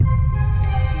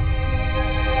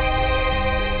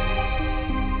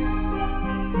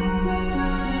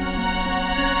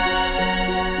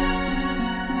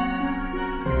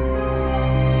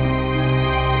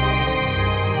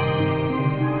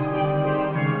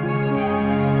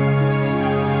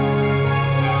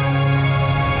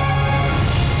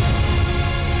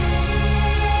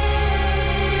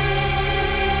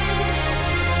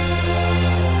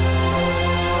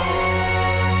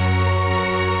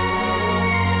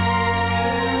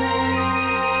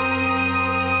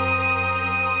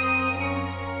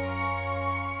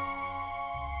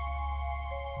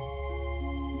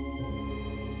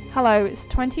Hello, it's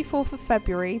 24th of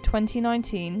February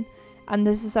 2019, and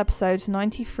this is episode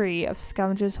 93 of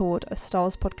Scavengers Hoard, a Star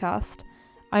Wars podcast.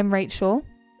 I'm Rachel.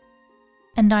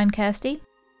 And I'm Kirsty.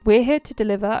 We're here to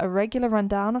deliver a regular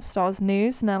rundown of Star Wars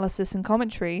news, analysis and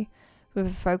commentary, with a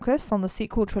focus on the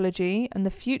sequel trilogy and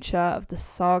the future of the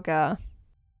saga.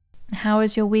 How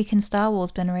has your week in Star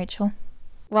Wars been, Rachel?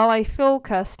 Well, I feel,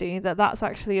 Kirsty, that that's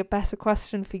actually a better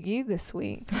question for you this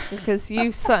week, because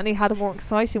you've certainly had a more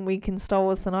exciting week in Star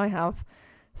Wars than I have.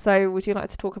 So would you like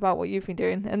to talk about what you've been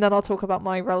doing? And then I'll talk about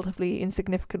my relatively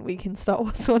insignificant week in Star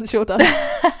Wars once you're done.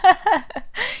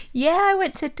 Yeah, I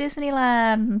went to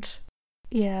Disneyland.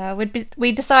 Yeah,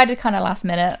 we decided kind of last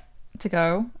minute to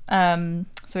go.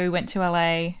 So we went to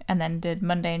LA and then did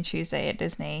Monday and Tuesday at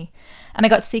Disney. And I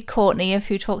got to see Courtney of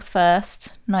Who Talks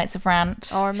First, Knights of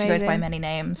Rant. Oh, amazing. She goes by many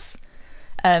names.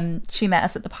 She met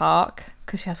us at the park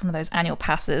because she has one of those annual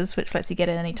passes, which lets you get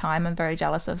in any time. I'm very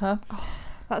jealous of her. Oh,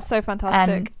 that's so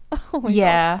fantastic. Oh my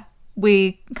God.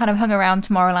 We kind of hung around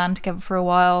Tomorrowland together for a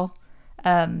while.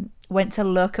 Went to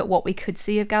look at what we could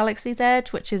see of Galaxy's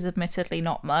Edge, which is admittedly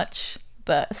not much,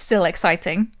 but still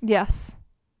exciting. Yes.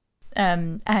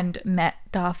 And met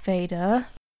Darth Vader.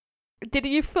 Did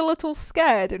you feel at all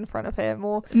scared in front of him,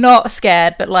 or not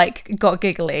scared, but like got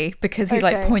giggly because he's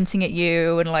Okay. like pointing at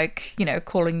you and like, you know,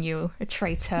 calling you a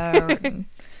traitor and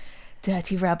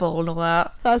dirty rebel and all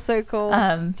that. That's so cool.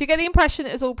 Do you get the impression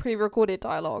it's all pre-recorded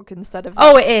dialogue instead of?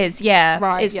 Oh, it is, yeah.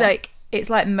 Right, It's yeah. it's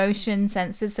like motion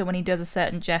sensors, so when he does a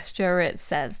certain gesture, it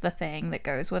says the thing that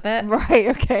goes with it. Right.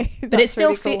 Okay. But That's it's still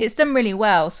really cool. it's done really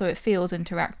well, so it feels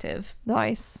interactive.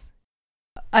 Nice.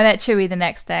 I met Chewie the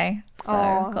next day, so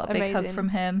Oh, got a big hug amazing. from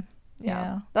him.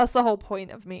 Yeah. That's the whole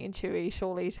point of meeting Chewie,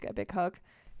 surely, to get a big hug.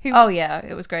 Who? Oh yeah,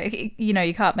 it was great. You know,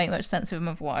 you can't make much sense of him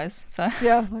otherwise. So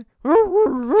Yeah. Like,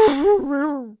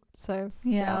 so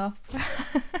yeah.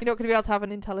 you're not going to be able to have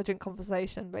an intelligent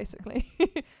conversation, basically.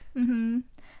 Mm-hmm.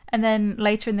 And then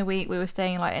later in the week, we were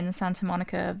staying like in the Santa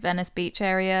Monica, Venice Beach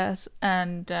areas,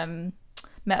 and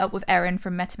met up with Erin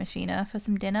from Meta Machina for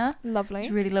some dinner. It Lovely.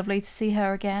 was really lovely to see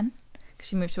her again.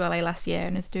 She moved to LA last year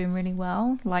and is doing really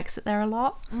well. Likes it there a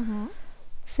lot. Mm-hmm.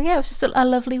 So yeah, it was just a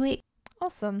lovely week.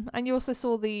 Awesome. And you also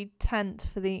saw the tent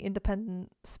for the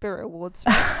Independent Spirit Awards.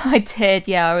 I did,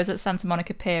 yeah. I was at Santa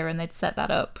Monica Pier and they'd set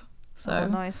that up. So Oh,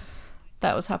 nice.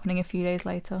 that was happening a few days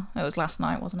later. It was last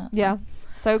night, wasn't it? So. Yeah.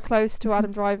 So close to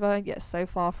Adam Driver, yet so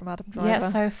far from Adam Driver. Yeah,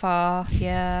 so far.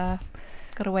 Yeah.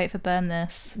 Gotta wait for Burn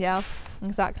This. Yeah,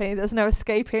 exactly. There's no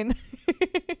escaping.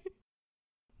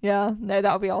 Yeah, no,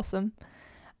 that would be awesome.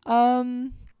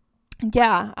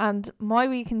 Yeah, and my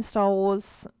week in Star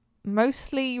Wars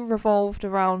mostly revolved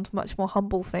around much more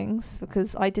humble things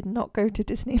because I did not go to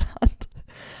Disneyland.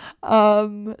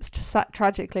 It's just that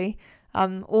tragically.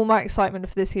 All my excitement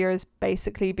for this year has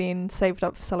basically been saved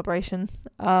up for Celebration.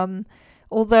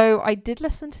 Although I did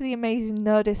listen to the amazing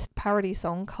Nerdist parody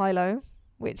song Kylo,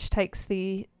 which takes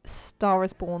the Star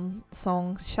is Born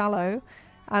song Shallow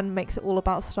and makes it all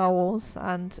about Star Wars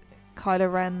and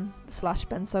Kylo Ren /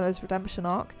 Ben Solo's redemption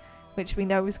arc, which we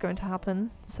know is going to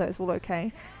happen, so it's all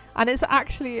okay. And it's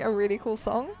actually a really cool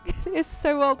song. It's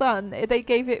so well done. They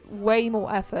gave it way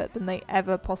more effort than they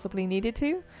ever possibly needed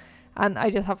to, and I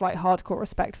just have like hardcore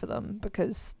respect for them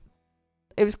because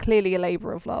it was clearly a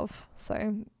labour of love.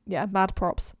 So yeah, mad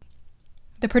props.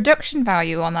 The production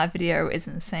value on that video is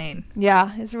insane.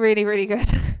 Yeah, it's really, really good.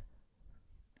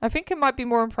 I think it might be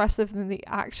more impressive than the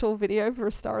actual video for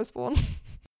A Star is Born.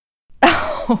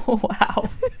 Oh, wow.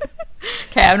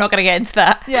 Okay, I'm not going to get into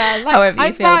that. Yeah, like, However you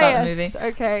I'm feel biased. about the movie.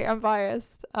 Okay, I'm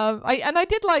biased. I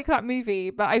did like that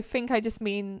movie, but I think I just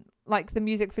mean like the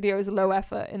music video is low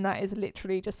effort, and that is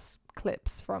literally just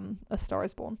clips from A Star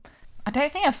is Born. I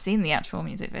don't think I've seen the actual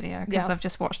music video because Yeah. I've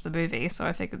just watched the movie, so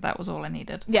I figured that was all I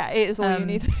needed. Yeah, it is all you Um,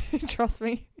 need. Trust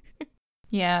me.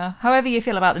 Yeah, however you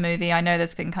feel about the movie, I know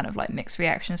there's been kind of like mixed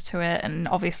reactions to it, and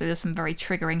obviously there's some very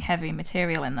triggering heavy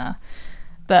material in there.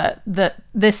 But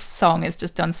this song is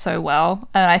just done so well.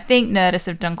 And I think Nerdist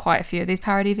have done quite a few of these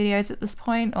parody videos at this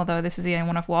point, although this is the only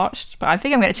one I've watched. But I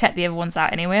think I'm going to check the other ones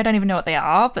out anyway. I don't even know what they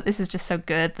are, but this is just so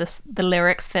good. The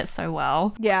lyrics fit so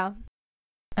well. Yeah.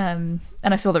 And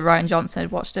I saw that Ryan Johnson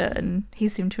had watched it, and he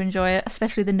seemed to enjoy it,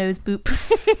 especially the nose boop.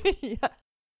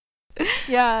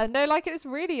 Yeah, no, like it was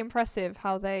really impressive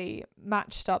how they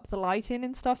matched up the lighting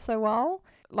and stuff so well.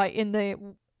 Like in the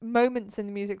moments in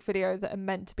the music video that are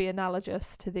meant to be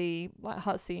analogous to the like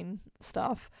cutscene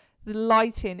stuff, the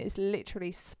lighting is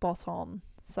literally spot on.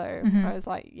 So I was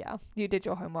like, yeah, you did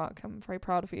your homework. I'm very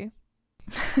proud of you.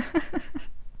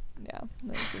 Yeah,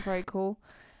 that was very cool.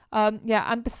 Yeah,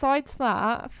 and besides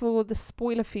that, for the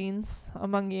spoiler fiends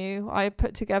among you, I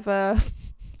put together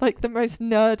like the most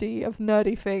nerdy of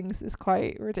nerdy things. Is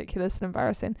quite ridiculous and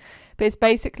embarrassing. But it's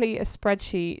basically a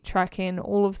spreadsheet tracking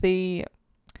all of the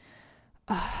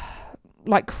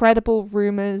like credible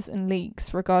rumors and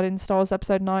leaks regarding Star Wars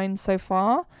Episode 9 so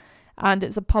far. And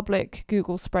it's a public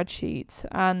Google spreadsheet,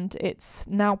 and it's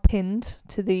now pinned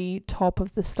to the top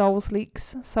of the Star Wars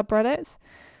Leaks subreddit.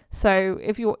 So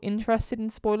if you're interested in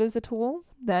spoilers at all,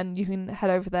 then you can head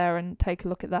over there and take a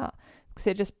look at that, because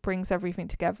it just brings everything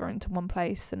together into one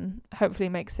place and hopefully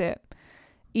makes it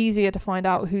easier to find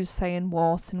out who's saying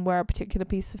what and where a particular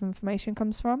piece of information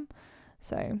comes from.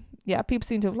 So yeah, people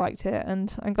seem to have liked it,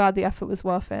 and I'm glad the effort was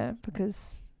worth it,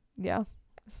 because yeah,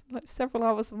 like several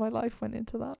hours of my life went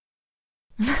into that.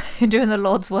 You're doing the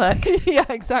Lord's work. Yeah,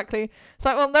 exactly. It's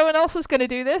like, well, no one else is going to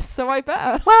do this, so I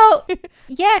better. Well,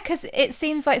 yeah, because it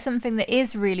seems like something that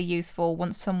is really useful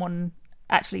once someone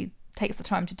actually takes the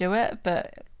time to do it,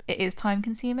 but it is time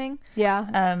consuming.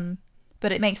 Yeah.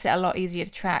 But it makes it a lot easier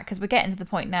to track, because we're getting to the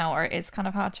point now where it is kind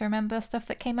of hard to remember stuff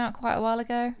that came out quite a while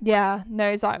ago. Yeah, no,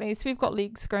 exactly. So we've got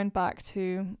leaks going back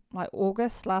to like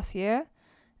August last year.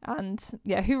 And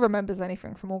yeah, who remembers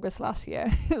anything from August last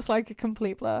year? It's like a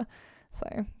complete blur.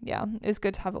 So yeah, it's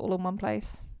good to have it all in one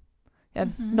place. Yeah,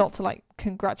 not to like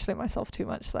congratulate myself too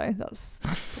much though. That's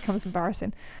becomes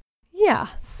embarrassing. Yeah,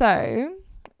 so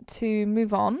to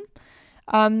move on,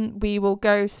 we will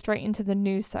go straight into the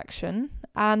news section.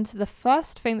 And the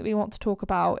first thing that we want to talk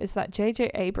about is that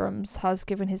J.J. Abrams has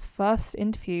given his first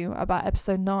interview about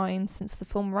Episode 9 since the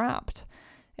film wrapped.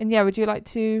 And yeah, would you like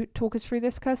to talk us through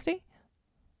this, Kirsty?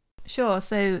 Sure.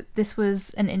 So this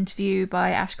was an interview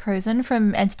by Ash Crozan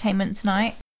from Entertainment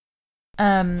Tonight.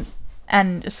 And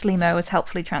Slimo has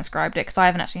helpfully transcribed it, because I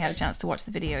haven't actually had a chance to watch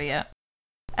the video yet.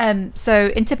 So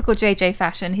in typical JJ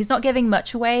fashion, he's not giving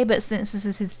much away, but since this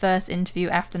is his first interview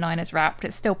after 9 is wrapped,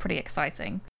 it's still pretty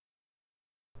exciting.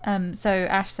 So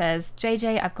Ash says,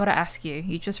 JJ, I've got to ask you,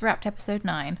 you just wrapped Episode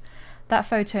 9. That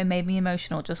photo made me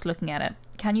emotional just looking at it.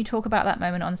 Can you talk about that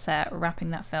moment on set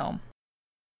wrapping that film?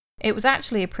 It was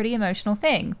actually a pretty emotional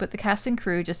thing, but the cast and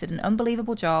crew just did an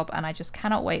unbelievable job, and I just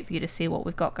cannot wait for you to see what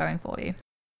we've got going for you.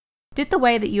 Did the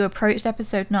way that you approached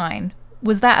Episode 9,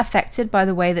 was that affected by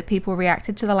the way that people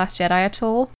reacted to The Last Jedi at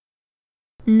all?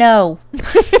 No.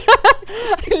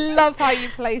 I love how you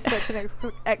place such an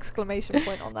exclamation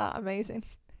point on that. Amazing.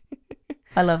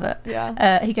 I love it.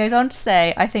 Yeah. He goes on to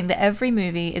say, I think that every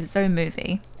movie is its own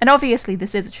movie, and obviously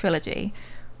this is a trilogy.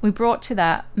 We brought to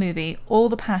that movie all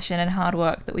the passion and hard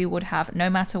work that we would have no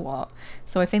matter what,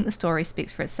 so I think the story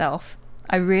speaks for itself.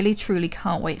 I really, truly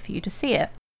can't wait for you to see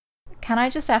it. Can I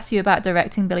just ask you about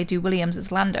directing Billy Dee Williams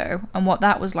as Lando, and what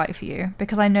that was like for you,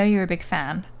 because I know you're a big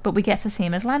fan, but we get to see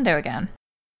him as Lando again.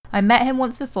 I met him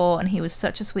once before, and he was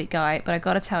such a sweet guy, but I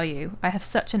gotta tell you, I have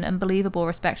such an unbelievable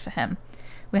respect for him.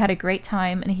 We had a great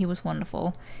time, and he was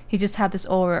wonderful. He just had this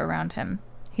aura around him.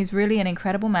 He's really an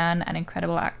incredible man and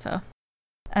incredible actor.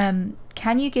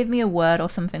 Can you give me a word or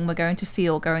something we're going to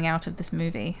feel going out of this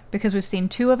movie? Because we've seen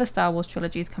 2 other Star Wars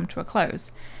trilogies come to a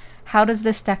close. How does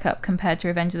this stack up compared to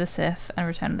Revenge of the Sith and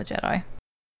Return of the Jedi?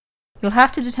 You'll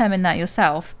have to determine that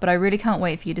yourself, but I really can't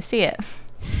wait for you to see it.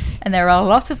 And there are a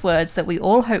lot of words that we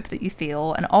all hope that you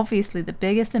feel, and obviously the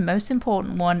biggest and most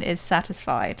important one is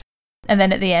satisfied. And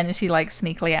then at the end she like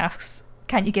sneakily asks,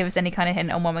 can you give us any kind of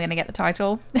hint on when we're going to get the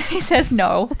title? He says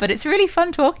no, but it's really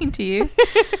fun talking to you.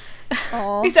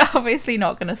 He's obviously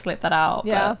not going to slip that out.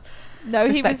 Yeah. No,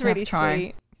 he was really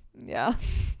sweet. Yeah.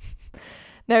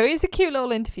 No, it's a cute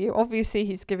little interview. Obviously,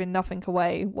 he's giving nothing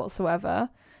away whatsoever.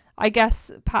 I guess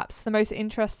perhaps the most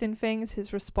interesting thing is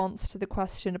his response to the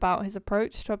question about his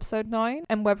approach to Episode 9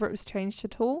 and whether it was changed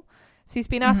at all. So he's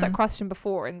been asked that question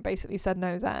before and basically said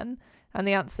no then. And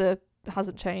the answer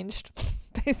hasn't changed,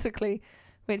 basically,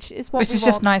 which is what we is want.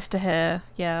 Just nice to hear.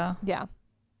 Yeah. Yeah.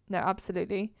 No,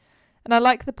 absolutely. And I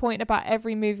like the point about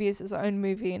every movie is its own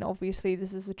movie, and obviously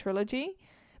this is a trilogy,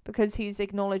 because he's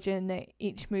acknowledging that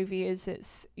each movie is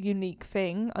its unique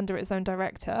thing under its own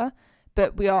director,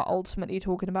 but we are ultimately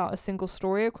talking about a single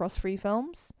story across 3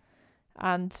 films,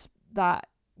 and that,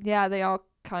 yeah, they are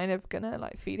kind of gonna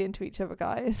like feed into each other,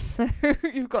 guys. So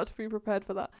you've got to be prepared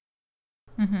for that.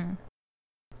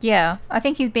 Yeah, I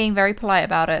think he's being very polite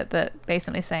about it, but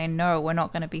basically saying, no, we're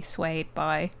not going to be swayed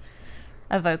by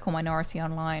a vocal minority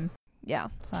online. Yeah.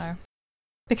 So,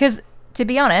 because to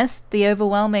be honest, the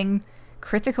overwhelming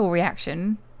critical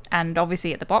reaction, and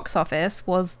obviously at the box office,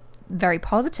 was very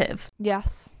positive.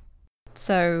 Yes.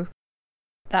 So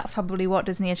that's probably what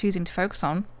Disney are choosing to focus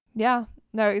on. Yeah,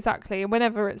 no, exactly. And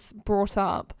whenever it's brought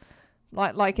up,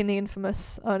 like in the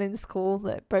infamous earnings call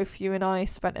that both you and I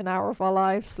spent an hour of our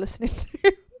lives listening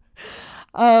to,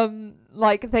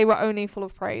 Like they were only full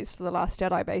of praise for The Last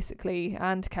Jedi basically,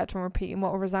 and kept on repeating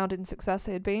what a resounding success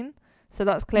it had been. So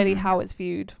that's clearly how it's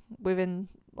viewed within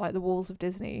like the walls of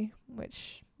Disney,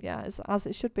 which is as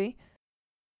it should be.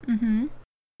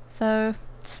 So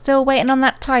still waiting on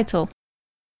that title.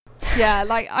 Yeah,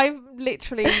 like I've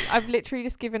literally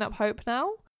just given up hope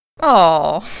now.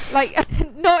 Oh, Like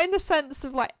not in the sense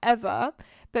of like ever,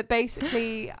 but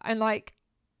basically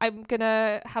I'm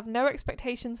gonna have no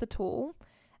expectations at all.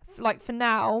 Like for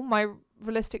now, my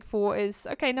realistic thought is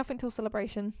okay, nothing till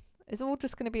Celebration. It's all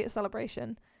just gonna be at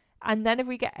Celebration, and then if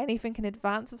we get anything in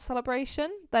advance of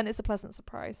Celebration, then it's a pleasant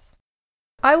surprise.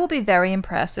 I will be very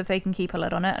impressed if they can keep a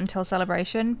lid on it until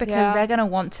Celebration, because they're going to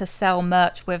want to sell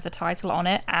merch with the title on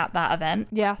it at that event.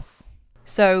 Yes.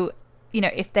 So, you know,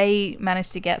 if they manage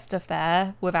to get stuff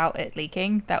there without it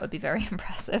leaking, that would be very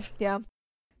impressive. Yeah.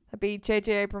 That'd be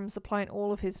J.J. Abrams applying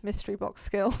all of his mystery box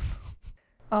skills.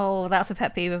 Oh, that's a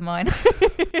pet peeve of mine.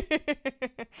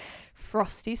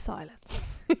 Frosty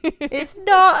silence. It's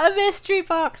not a mystery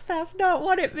box. That's not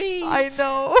what it means. I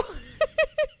know.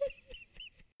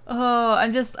 Oh,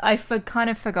 I kind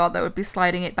of forgot that would be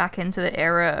sliding it back into the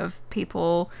era of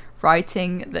people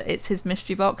writing that it's his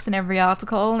mystery box in every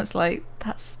article, and it's like,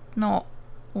 that's not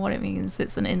what it means.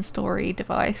 It's an in-story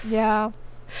device. Yeah.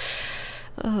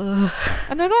 And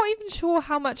I'm not even sure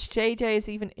how much JJ is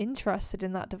even interested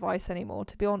in that device anymore,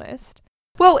 to be honest.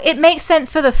 Well, it makes sense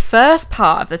for the first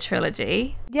part of the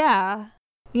trilogy. Yeah.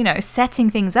 You know, setting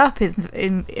things up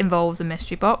involves a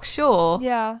mystery box, sure.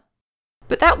 Yeah.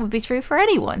 But that would be true for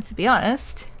anyone, to be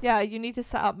honest. Yeah, you need to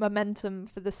set up momentum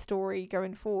for the story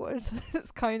going forward.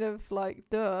 It's kind of like,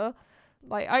 duh.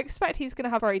 Like, I expect he's going to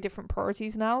have very different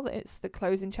priorities now that it's the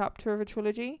closing chapter of a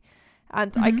trilogy.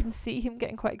 And I can see him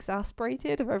getting quite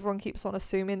exasperated if everyone keeps on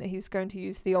assuming that he's going to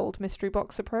use the old mystery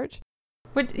box approach.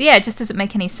 But yeah, it just doesn't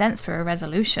make any sense for a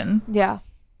resolution. Yeah,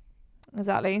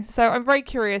 exactly. So I'm very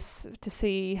curious to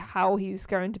see how he's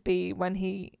going to be when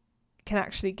he can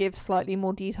actually give slightly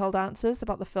more detailed answers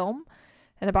about the film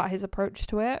and about his approach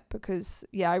to it, because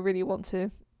I really want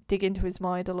to dig into his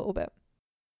mind a little bit.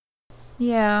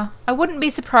 Yeah, I wouldn't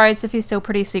be surprised if he's still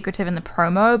pretty secretive in the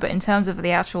promo, but in terms of the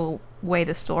actual way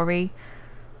the story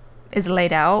is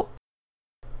laid out,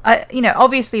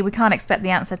 obviously we can't expect the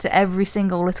answer to every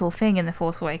single little thing in The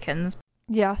Force Awakens.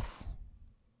 Yes.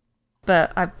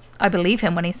 But I believe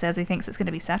him when he says he thinks it's going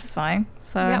to be satisfying.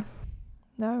 So yeah.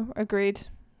 No, agreed.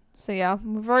 So yeah,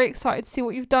 I'm very excited to see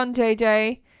what you've done,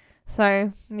 JJ.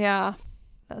 So yeah,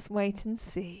 let's wait and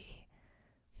see.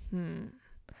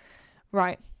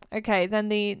 Right. Okay, then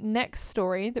the next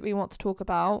story that we want to talk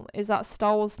about is that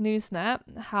Star Wars Newsnet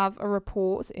have a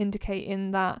report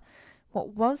indicating that what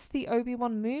was the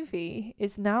Obi-Wan movie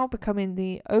is now becoming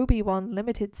the Obi-Wan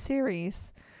limited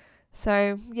series.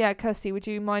 So yeah, Kirsty, would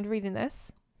you mind reading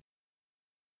this?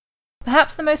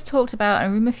 Perhaps the most talked about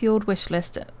and rumour-fueled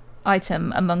wishlist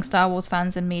item among Star Wars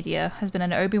fans and media has been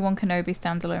an Obi-Wan Kenobi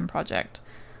standalone project.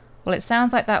 Well, it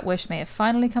sounds like that wish may have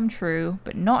finally come true,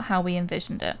 but not how we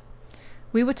envisioned it.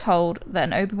 We were told that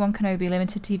an Obi-Wan Kenobi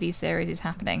limited TV series is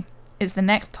happening. It's the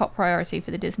next top priority for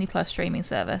the Disney Plus streaming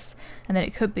service, and that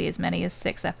it could be as many as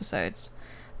 6 episodes.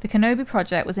 The Kenobi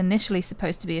project was initially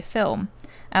supposed to be a film,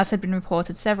 as had been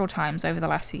reported several times over the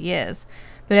last few years,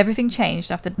 but everything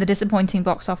changed after the disappointing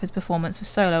box office performance of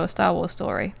Solo: A Star Wars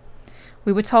Story.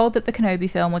 We were told that the Kenobi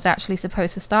film was actually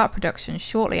supposed to start production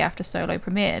shortly after Solo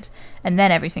premiered, and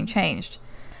then everything changed.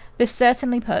 This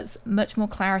certainly puts much more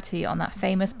clarity on that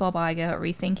famous Bob Iger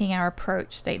rethinking our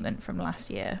approach statement from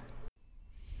last year.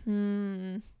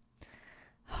 We've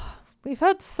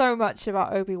heard so much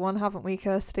about Obi-Wan, haven't we,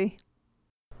 Kirsty?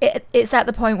 It's at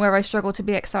the point where I struggle to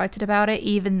be excited about it,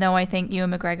 even though I think Ewan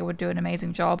McGregor would do an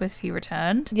amazing job if he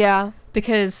returned. Yeah.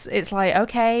 Because it's like,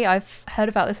 okay, I've heard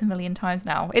about this a million times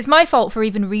now. It's my fault for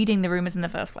even reading the rumours in the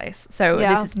first place. So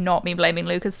This is not me blaming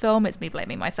Lucasfilm, it's me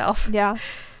blaming myself. Yeah.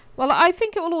 Well, I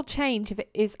think it will all change if it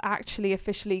is actually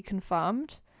officially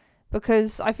confirmed,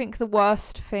 because I think the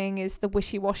worst thing is the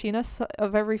wishy-washiness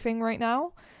of everything right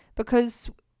now,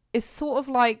 because it's sort of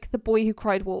like The Boy Who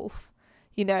Cried Wolf.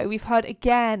 You know, we've heard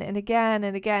again and again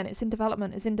and again, it's in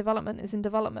development, it's in development, it's in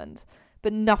development,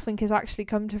 but nothing has actually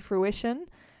come to fruition.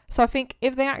 So I think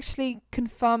if they actually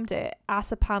confirmed it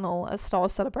at a panel at Star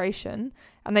Wars Celebration,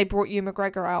 and they brought Ewan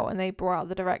McGregor out, and they brought out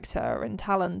the director and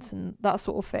talent and that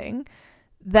sort of thing,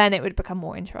 then it would become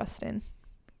more interesting.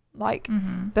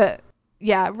 But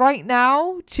yeah, right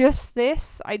now, just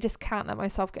this, I just can't let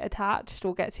myself get attached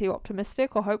or get too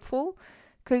optimistic or hopeful,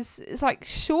 because it's like,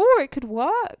 sure, it could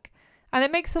work. And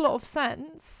it makes a lot of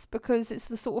sense, because it's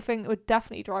the sort of thing that would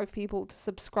definitely drive people to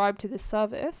subscribe to this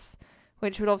service,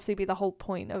 which would obviously be the whole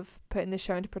point of putting the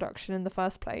show into production in the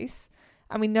first place.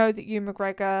 And we know that Ewan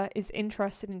McGregor is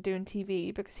interested in doing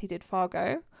TV because he did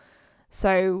Fargo.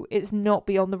 So it's not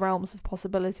beyond the realms of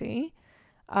possibility.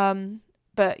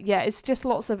 But yeah, it's just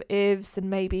lots of ifs and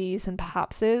maybes and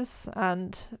perhapses.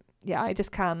 And yeah, I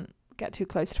just can't get too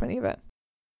close to any of it.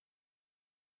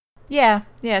 Yeah,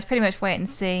 it's pretty much wait and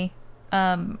see.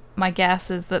 My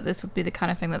guess is that this would be the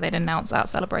kind of thing that they'd announce at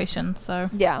Celebration. So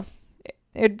yeah,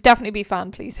 it would definitely be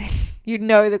fan pleasing. You'd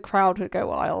know the crowd would go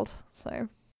wild. So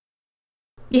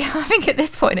yeah, I think at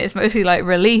this point it's mostly like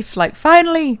relief, like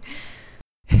finally.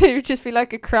 It would just be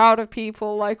like a crowd of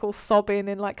people like all sobbing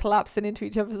and like collapsing into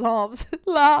each other's arms. At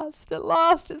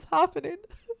last it's happening.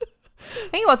 I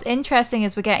think what's interesting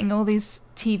is we're getting all these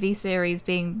TV series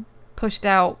being pushed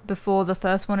out before the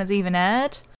first one has even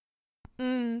aired.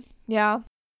 Yeah.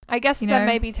 I guess You they're know?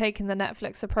 maybe taking the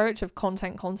Netflix approach of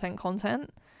content.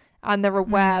 And they're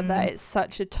aware that it's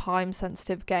such a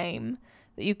time-sensitive game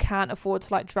that you can't afford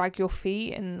to like drag your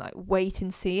feet and like wait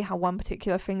and see how one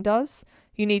particular thing does.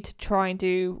 You need to try and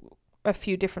do a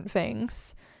few different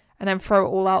things and then throw it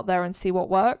all out there and see what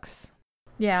works.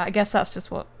 Yeah, I guess that's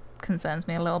just what concerns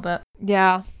me a little bit.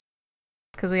 Yeah.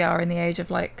 Because we are in the age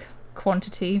of like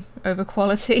quantity over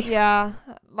quality. Yeah.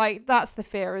 Like that's the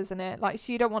fear, isn't it? Like,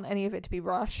 so you don't want any of it to be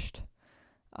rushed.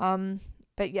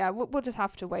 But yeah, we'll just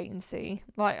have to wait and see.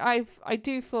 Like I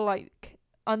do feel like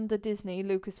under Disney,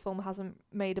 Lucasfilm hasn't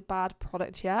made a bad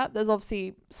product yet. There's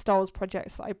obviously Star Wars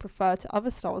projects that I prefer to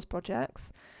other Star Wars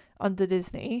projects under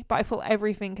Disney, but I feel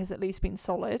everything has at least been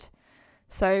solid.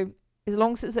 So as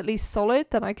long as it's at least solid,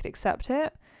 then I could accept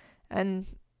it. And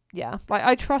yeah, like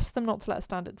I trust them not to let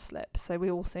standards slip. So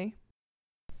we all see.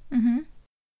 Mm-hmm.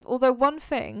 Although one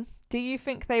thing, do you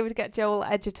think they would get Joel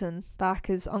Edgerton back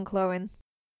as Uncle Owen?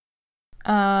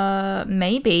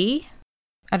 Maybe.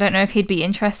 I don't know if he'd be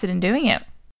interested in doing it.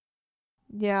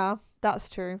 Yeah, that's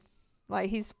true. Like,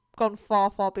 he's gone far,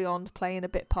 far beyond playing a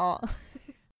bit part.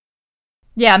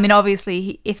 Yeah, I mean,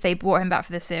 obviously, if they brought him back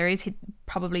for this series, he'd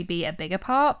probably be a bigger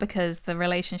part because the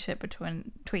relationship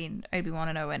between Obi-Wan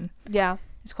and Owen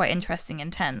is quite interesting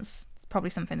and tense. It's probably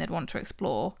something they'd want to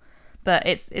explore. But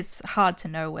it's hard to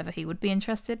know whether he would be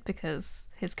interested because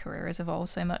his career has evolved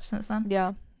so much since then.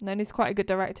 Yeah, and he's quite a good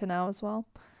director now as well.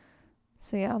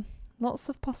 So yeah, lots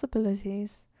of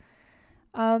possibilities.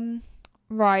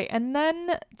 Right, and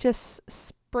then just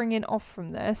springing off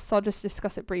from this, I'll just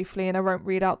discuss it briefly and I won't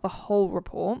read out the whole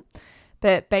report.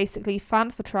 But basically,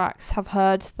 Fan4Tracks have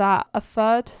heard that a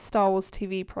third Star Wars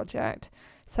TV project,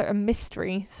 so a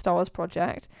mystery Star Wars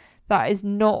project, that is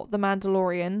not The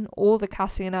Mandalorian or the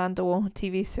Cassian Andor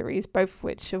TV series, both of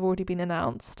which have already been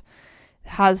announced,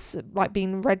 has like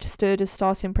been registered as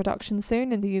starting production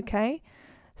soon in the UK.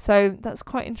 So that's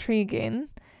quite intriguing.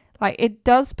 Like, it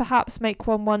does perhaps make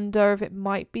one wonder if it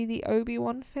might be the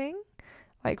Obi-Wan thing,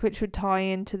 like, which would tie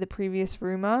into the previous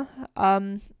rumour.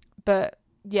 But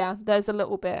yeah, there's a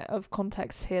little bit of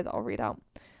context here that I'll read out.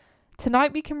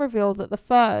 Tonight we can reveal that the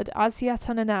third, as yet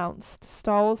unannounced,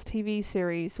 Star Wars TV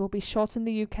series will be shot in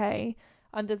the UK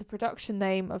under the production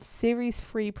name of Series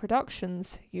 3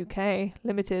 Productions UK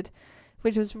Limited,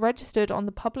 which was registered on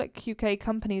the Public UK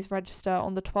Companies Register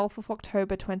on the 12th of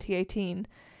October 2018.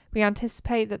 We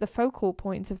anticipate that the focal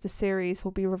point of the series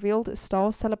will be revealed at Star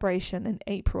Wars Celebration in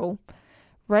April.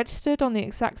 Registered on the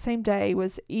exact same day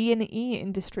was E&E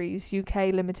Industries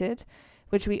UK Limited,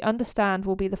 which we understand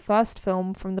will be the first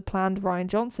film from the planned Rian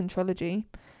Johnson trilogy.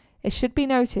 It should be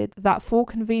noted that for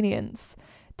convenience,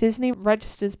 Disney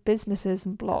registers businesses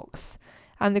in blocks,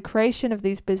 and the creation of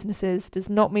these businesses does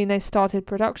not mean they started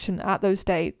production at those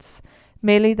dates,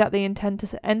 merely that they intend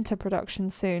to enter production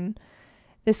soon.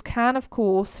 This can, of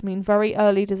course, mean very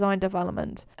early design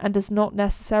development, and does not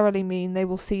necessarily mean they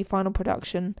will see final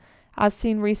production, as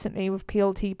seen recently with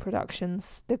PLT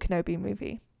Productions, the Kenobi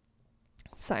movie.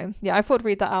 So, yeah, I thought I'd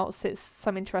read that out, so it's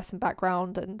some interesting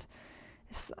background, and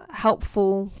it's a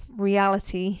helpful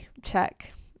reality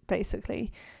check,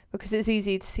 basically, because it's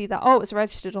easy to see that, oh, it was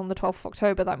registered on the 12th of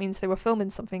October, that means they were filming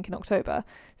something in October.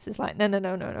 So it's like,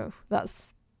 no,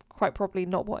 that's quite probably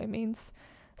not what it means.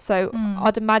 So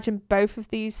I'd imagine both of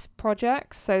these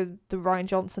projects, so the Rian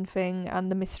Johnson thing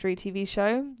and the mystery TV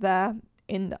show, they're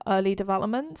in early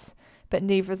development, but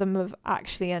neither of them have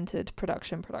actually entered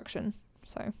production.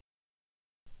 So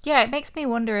yeah, it makes me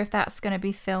wonder if that's going to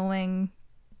be filming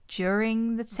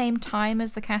during the same time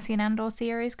as the Cassian Andor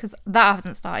series, because that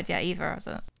hasn't started yet either, has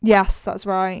it? Yes, that's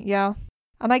right. Yeah,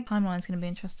 and timeline's going to be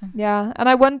interesting. Yeah, and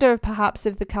I wonder if perhaps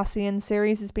if the Cassian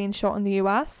series is being shot in the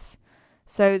US.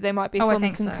 So they might be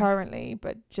filming concurrently,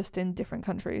 but just in different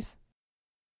countries.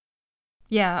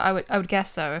 Yeah, I would guess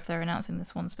so if they're announcing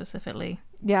this one specifically.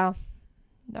 Yeah.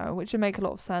 No, which would make a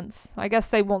lot of sense. I guess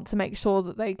they want to make sure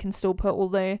that they can still put all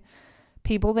the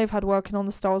people they've had working on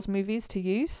the Star Wars movies to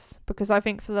use, because I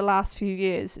think for the last few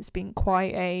years it's been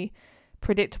quite a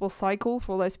predictable cycle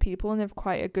for all those people, and they've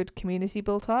quite a good community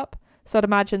built up. So I'd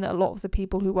imagine that a lot of the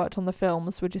people who worked on the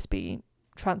films would just be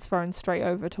transferring straight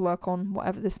over to work on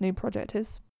whatever this new project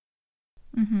is.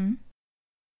 Mm-hmm.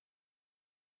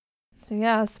 So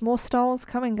yeah, it's more Star Wars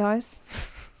coming, guys.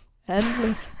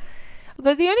 Endless.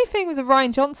 Although the only thing with the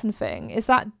Rian Johnson thing is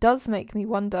that does make me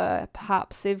wonder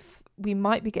perhaps if we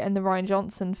might be getting the Rian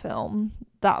Johnson film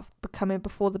that coming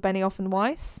before the Benioff and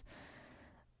Weiss.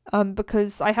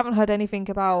 Because I haven't heard anything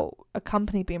about a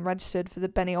company being registered for the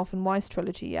Benioff and Weiss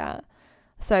trilogy yet.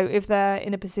 So if they're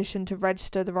in a position to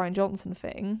register the Rian Johnson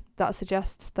thing, that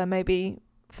suggests they're maybe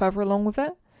further along with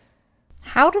it.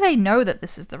 How do they know that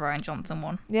this is the Rian Johnson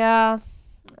one? Yeah,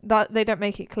 that they don't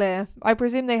make it clear. I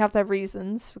presume they have their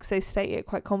reasons because they state it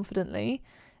quite confidently.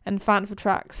 And Fan for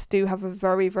Tracks do have a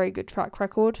very, very good track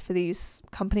record for these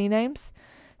company names.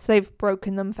 So they've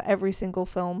broken them for every single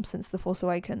film since The Force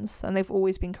Awakens, and they've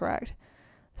always been correct.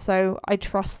 So I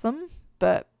trust them,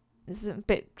 but it's a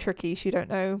bit tricky. You don't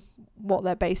know what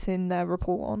they're basing their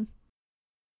report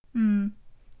on.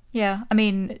 Yeah, I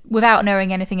mean, without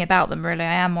knowing anything about them, really,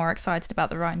 I am more excited about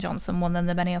the Rian Johnson one than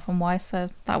the Benioff and Weiss, so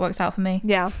that works out for me.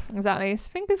 Yeah, exactly. So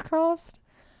fingers crossed.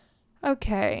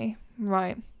 Okay,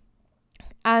 right.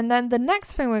 And then the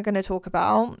next thing we're going to talk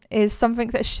about is something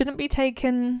that shouldn't be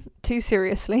taken too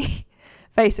seriously,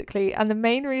 basically. And the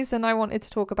main reason I wanted to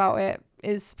talk about it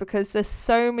is because there's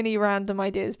so many random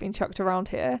ideas being chucked around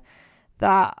here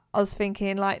that I was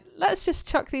thinking, like, let's just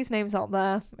chuck these names out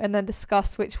there and then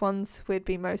discuss which ones we'd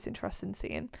be most interested in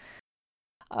seeing.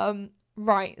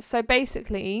 Right, so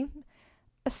basically,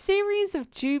 a series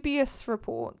of dubious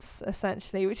reports,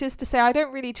 essentially, which is to say I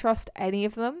don't really trust any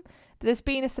of them, but there's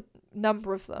been a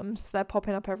number of them, so they're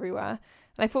popping up everywhere.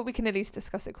 And I thought we can at least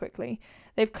discuss it quickly.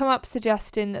 They've come up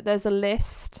suggesting that there's a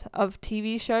list of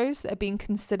TV shows that are being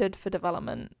considered for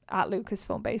development at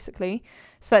Lucasfilm, basically.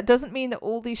 So that doesn't mean that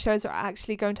all these shows are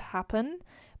actually going to happen,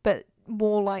 but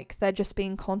more like they're just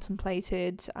being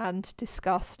contemplated and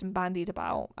discussed and bandied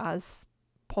about as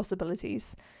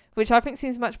possibilities, which I think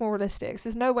seems much more realistic. So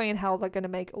there's no way in hell they're going to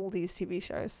make all these TV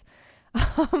shows.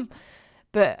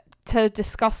 But to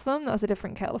discuss them, that's a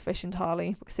different kettle of fish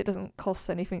entirely, because it doesn't cost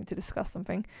anything to discuss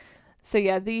something. So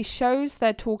yeah, these shows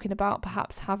they're talking about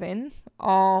perhaps having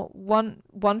are one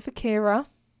for Kira,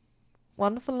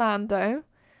 one for Lando,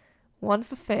 one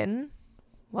for Finn,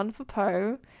 one for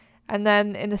Poe, and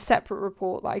then in a separate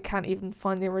report that I can't even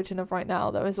find the origin of right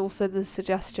now, there was also the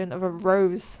suggestion of a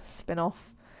Rose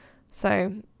spin-off.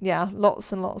 So yeah,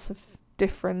 lots and lots of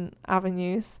different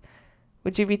avenues.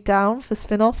 Would you be down for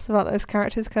spin-offs about those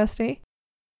characters, Kirsty?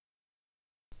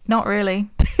 Not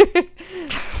really.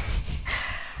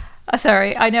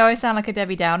 Sorry, I know I sound like a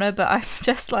Debbie Downer, but I'm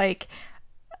just like,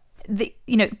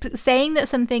 saying that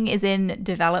something is in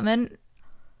development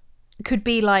could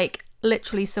be like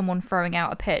literally someone throwing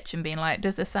out a pitch and being like,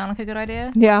 does this sound like a good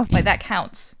idea? Yeah. Like that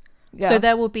counts. Yeah. So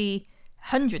there will be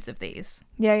hundreds of these.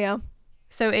 Yeah.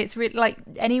 So it's really like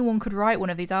anyone could write one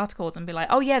of these articles and be like,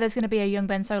 oh yeah, there's going to be a young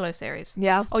Ben Solo series.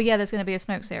 Yeah. Oh yeah, there's going to be a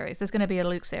Snoke series. There's going to be a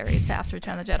Luke series set after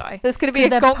Return of the Jedi. There's going to be a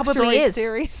Gonk Droid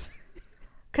series.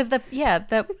 Because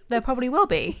there probably will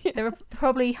be. There are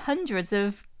probably hundreds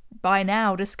of by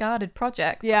now discarded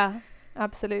projects. Yeah,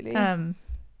 absolutely.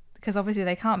 Because obviously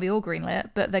they can't be all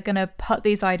greenlit, but they're going to put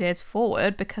these ideas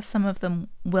forward because some of them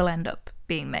will end up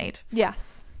being made.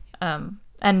 Yes.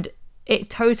 And it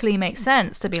totally makes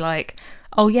sense to be like,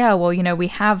 oh yeah, well, we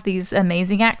have these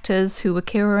amazing actors who were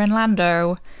Kira and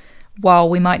Lando. While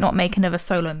we might not make another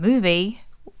Solo movie,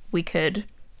 we could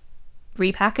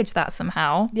repackage that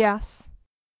somehow. Yes.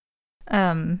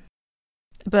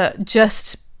 But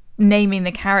just naming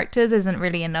the characters isn't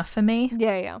really enough for me.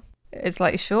 Yeah. It's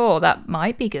like, sure, that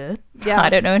might be good. Yeah. I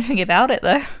don't know anything about it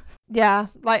though. Yeah,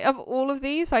 like of all of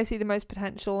these, I see the most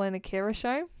potential in a Kira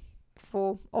show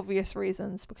for obvious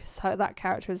reasons, because that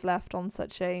character is left on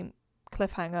such a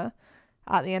cliffhanger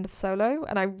at the end of Solo,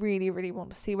 and I really, really want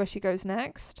to see where she goes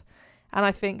next. And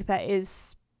I think there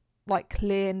is like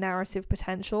clear narrative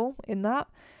potential in that.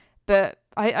 But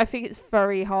I think it's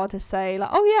very hard to say, like,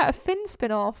 oh yeah, a Finn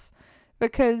spin-off,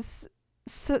 because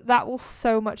that will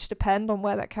so much depend on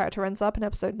where that character ends up in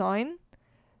episode 9.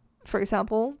 For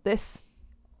example, this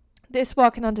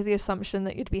working under the assumption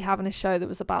that you'd be having a show that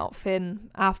was about Finn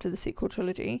after the sequel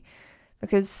trilogy,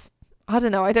 because I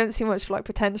don't know, I don't see much like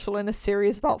potential in a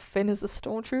series about Finn as a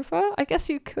stormtrooper. I guess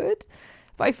you could,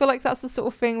 But I feel like that's the sort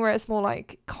of thing where it's more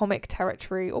like comic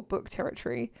territory or book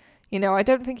territory. You know, I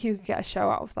don't think you could get a show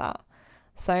out of that.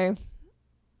 So,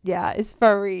 yeah, it's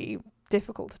very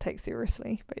difficult to take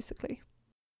seriously, basically.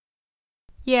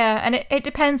 Yeah, and it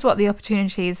depends what the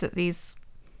opportunities that these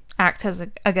actors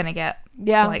are going to get.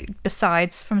 Yeah. Like,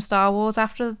 besides from Star Wars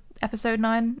after Episode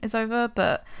 9 is over.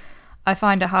 But I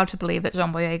find it hard to believe that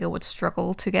John Boyega would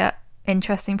struggle to get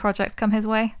interesting projects come his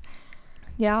way.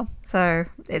 Yeah. So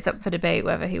it's up for debate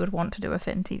whether he would want to do a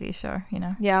Finn TV show, you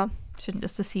know? Yeah. Shouldn't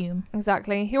just assume.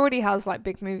 Exactly. He already has like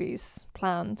big movies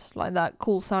planned, like that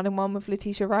cool sounding one with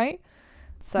Letitia Wright.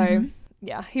 So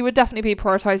yeah, he would definitely be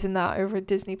prioritizing that over a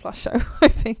Disney Plus show, I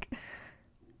think.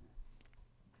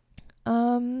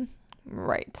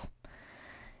 Right.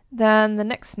 Then the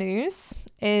next news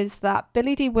is that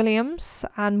Billy D. Williams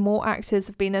and more actors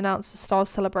have been announced for Stars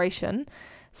Celebration.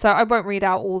 So I won't read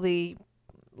out all the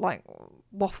like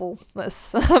waffle that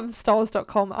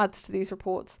stars.com adds to these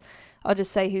reports. I'll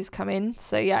just say who's come in.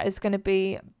 So yeah, it's going to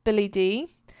be Billy D,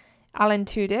 Alan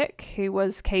Tudyk, who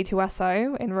was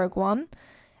K2SO in Rogue One,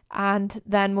 and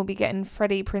then we'll be getting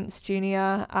Freddie Prinze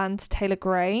Jr. and Taylor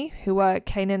Gray, who were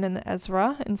Kanan and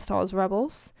Ezra in Star Wars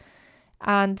Rebels.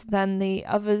 And then the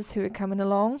others who are coming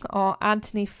along are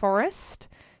Anthony Forrest,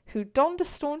 who donned a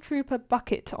Stormtrooper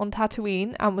bucket on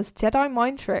Tatooine and was Jedi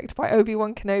mind-tricked by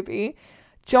Obi-Wan Kenobi,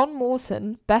 John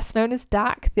Morton, best known as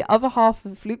Dak, the other half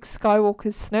of Luke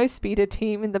Skywalker's snowspeeder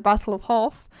team in the Battle of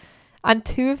Hoth, and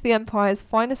two of the Empire's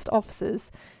finest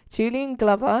officers, Julian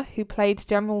Glover, who played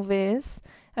General Veers,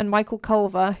 and Michael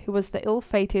Culver, who was the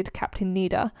ill-fated Captain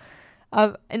Needa.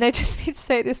 And I just need to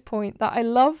say at this point that I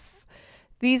love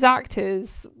these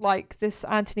actors, like this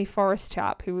Anthony Forrest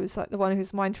chap, who was like the one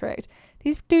who's mind-tricked.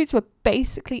 These dudes were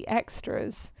basically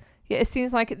extras. Yet it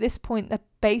seems like at this point they're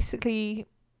basically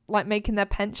like making their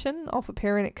pension off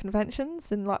appearing at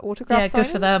conventions and like autograph signings. Yeah,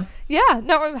 good for them. Yeah,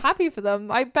 no, I'm happy for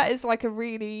them. I bet it's like a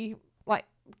really like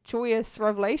joyous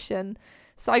revelation.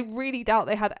 So I really doubt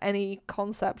they had any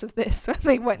concept of this when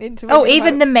they went into it. Oh,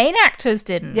 even the main actors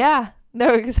didn't. Yeah,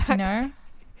 no, exactly.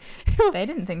 No, they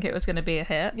didn't think it was going to be a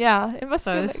hit. Yeah, it must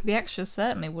so be like, the extras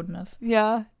certainly wouldn't have.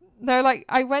 Yeah. No, like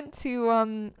I went to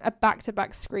a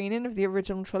back-to-back screening of the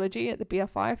original trilogy at the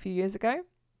BFI a few years ago.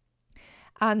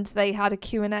 And they had a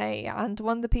Q&A, and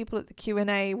one of the people at the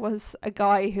Q&A was a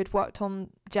guy who'd worked on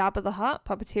Jabba the Hutt,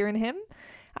 puppeteering him,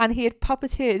 and he had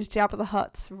puppeteered Jabba the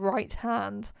Hutt's right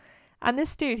hand. And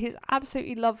this dude, he was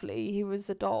absolutely lovely. He was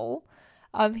a doll.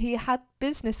 He had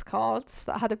business cards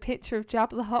that had a picture of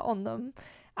Jabba the Hutt on them,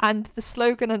 and the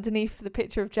slogan underneath the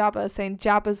picture of Jabba saying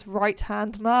 "Jabba's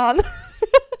right-hand man."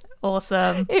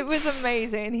 Awesome. It was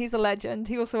amazing. He's a legend.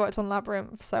 He also worked on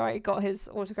Labyrinth, so I got his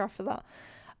autograph for that.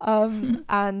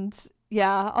 And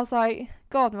yeah, I was like,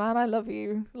 God, man, I love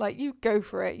you. Like, you go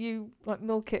for it. You like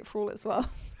milk it for all it's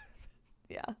worth.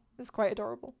 Yeah, it's quite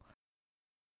adorable.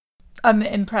 I'm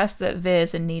impressed that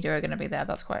Veers and Needa are going to be there.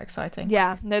 That's quite exciting.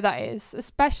 Yeah, no, that is.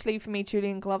 Especially for me,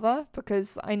 Julian Glover,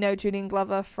 because I know Julian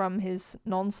Glover from his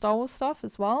non-Star Wars stuff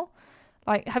as well.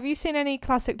 Like, have you seen any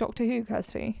classic Doctor Who,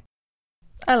 Kirsty?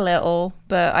 A little,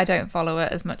 but I don't follow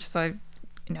it as much as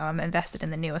I'm invested in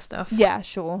the newer stuff. Yeah,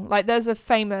 sure. Like, there's a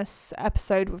famous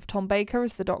episode with Tom Baker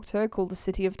as the Doctor called The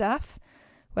City of Death,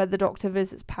 where the Doctor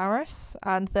visits Paris,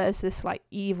 and there's this, like,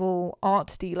 evil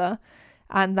art dealer,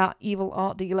 and that evil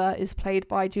art dealer is played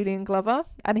by Julian Glover,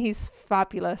 and he's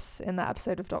fabulous in that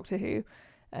episode of Doctor Who.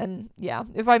 And, yeah,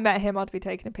 if I met him, I'd be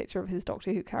taking a picture of his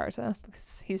Doctor Who character,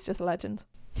 because he's just a legend.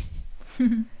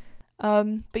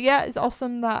 But, yeah, it's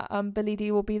awesome that Billy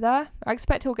D will be there. I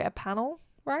expect he'll get a panel,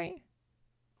 right?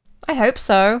 I hope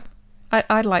so.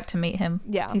 I'd like to meet him.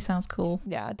 Yeah. He sounds cool.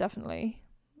 Yeah, definitely.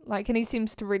 Like, and he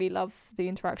seems to really love the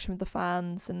interaction with the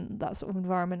fans and that sort of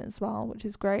environment as well, which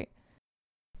is great.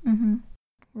 Mm-hmm.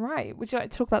 Right. Would you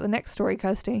like to talk about the next story,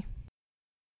 Kirsty?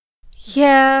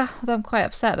 Yeah, although I'm quite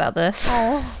upset about this.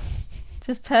 Oh.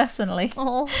 Just personally.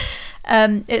 Oh.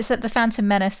 It's that the Phantom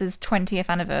Menace's 20th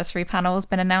anniversary panel has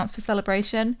been announced for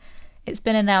Celebration. It's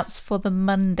been announced for the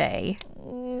Monday,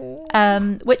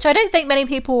 which I don't think many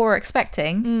people were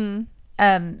expecting.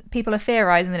 People are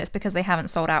theorising that it's because they haven't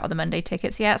sold out of the Monday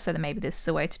tickets yet, so then maybe this is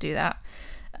a way to do that.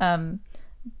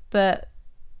 But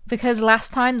because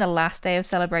last time, the last day of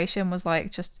Celebration was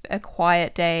like just a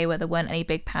quiet day where there weren't any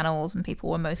big panels and people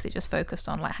were mostly just focused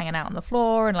on like hanging out on the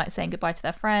floor and like saying goodbye to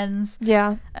their friends.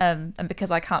 Yeah. And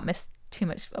because I can't miss too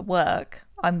much work,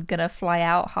 I'm gonna fly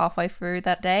out halfway through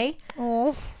that day.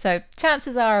 Oh. So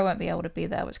chances are I won't be able to be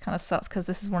there, which kind of sucks because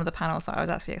this is one of the panels that I was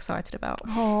actually excited about.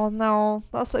 Oh no,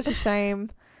 that's such a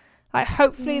shame. Like,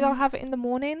 hopefully they'll have it in the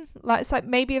morning. Like, it's like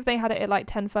maybe if they had it at like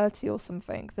 10:30 or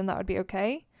something, then that would be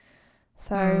okay.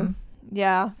 So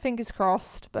yeah, fingers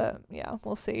crossed, but yeah,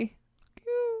 we'll see.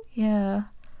 Yeah,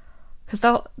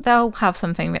 because they'll have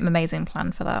something amazing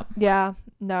planned for that. Yeah,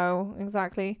 no,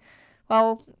 exactly.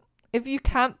 Well, if you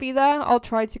can't be there, I'll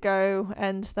try to go,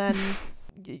 and then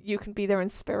you can be there in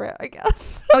spirit, I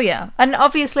guess. Oh yeah, and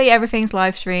obviously everything's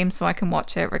live streamed, so I can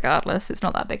watch it regardless. It's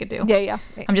not that big a deal. Yeah.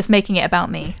 I'm just making it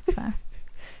about me. So.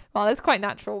 Well, it's quite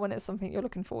natural when it's something you're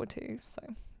looking forward to. So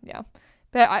yeah,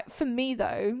 but for me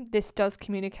though, this does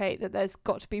communicate that there's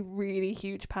got to be really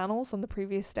huge panels on the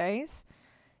previous days,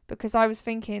 because I was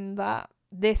thinking that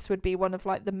this would be one of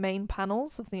like the main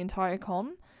panels of the entire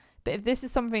con. But if this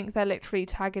is something they're literally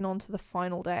tagging on to the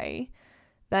final day,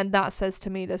 then that says to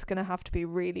me there's going to have to be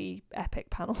really epic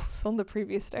panels on the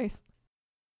previous days.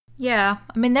 Yeah,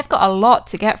 I mean, they've got a lot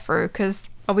to get through, because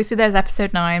obviously there's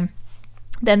episode 9.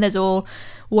 Then there's all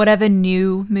whatever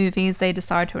new movies they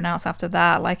decide to announce after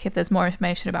that. Like if there's more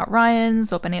information about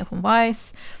Ryans or Benioff and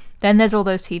Weiss. Then there's all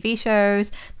those TV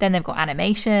shows. Then they've got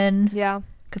animation. Yeah.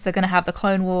 Because they're going to have the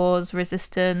Clone Wars,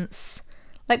 Resistance.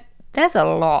 Like, there's a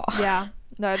lot. Yeah.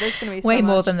 No, there's going to be so way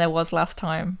more much. than there was last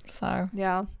time. So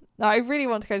yeah. No, I really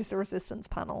want to go to the Resistance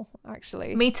panel,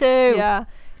 actually. Me too. Yeah.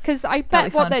 Because I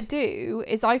bet be what fun. they do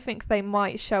is I think they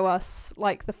might show us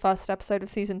like the first episode of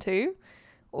season 2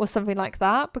 or something like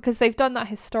that, because they've done that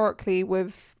historically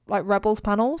with like Rebels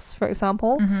panels, for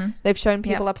example. They've shown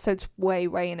people episodes way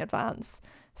in advance.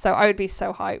 So I would be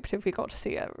so hyped if we got to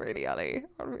see it really early.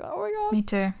 I'd be like, oh my god. Me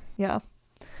too. Yeah.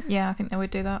 Yeah, I think they would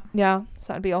do that. Yeah,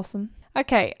 so that'd be awesome.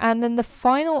 Okay, and then the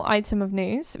final item of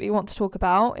news that we want to talk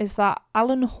about is that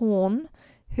Alan Horn,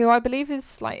 who I believe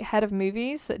is like head of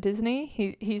movies at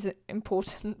Disney, he's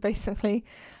important basically.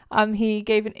 He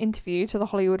gave an interview to The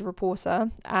Hollywood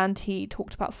Reporter, and he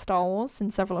talked about Star Wars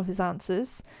in several of his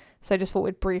answers. So I just thought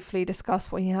we'd briefly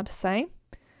discuss what he had to say.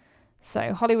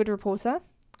 So, Hollywood Reporter: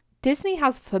 Disney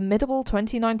has a formidable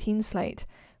 2019 slate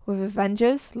with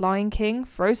Avengers, Lion King,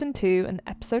 Frozen 2, and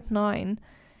Episode 9.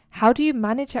 How do you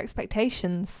manage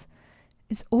expectations?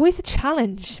 It's always a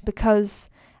challenge because,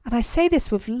 and I say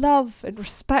this with love and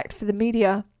respect for the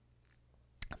media,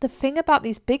 the thing about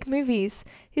these big movies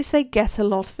is they get a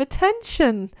lot of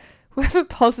attention, whether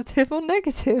positive or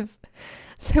negative.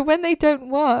 So when they don't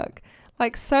work,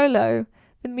 like Solo,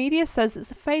 the media says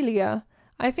it's a failure.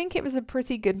 I think it was a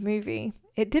pretty good movie.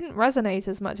 It didn't resonate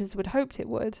as much as we'd hoped it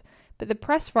would, but the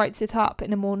press writes it up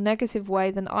in a more negative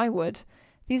way than I would.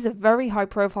 These are very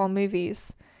high-profile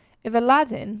movies. If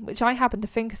Aladdin, which I happen to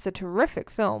think is a terrific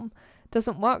film,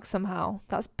 doesn't work somehow,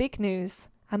 that's big news,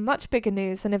 and much bigger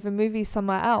news than if a movie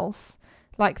somewhere else,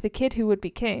 like The Kid Who Would Be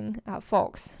King at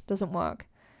Fox, doesn't work.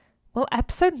 Will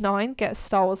Episode 9 get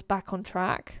Star Wars back on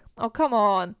track? Oh, come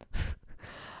on.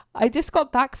 I just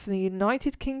got back from the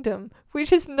United Kingdom,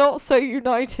 which is not so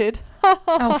united.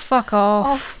 Oh, fuck off.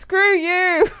 Oh, screw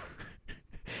you.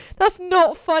 That's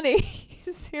not funny.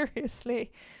 Seriously.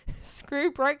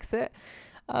 Screw Brexit.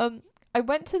 I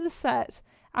went to the set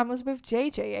and was with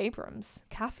J.J. Abrams,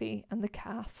 Kathy, and the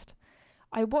cast.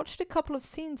 I watched a couple of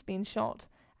scenes being shot,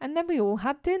 and then we all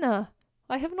had dinner.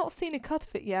 I have not seen a cut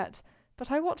of it yet,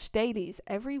 but I watch dailies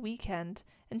every weekend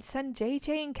and send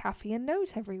JJ and Kathy a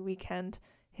note every weekend.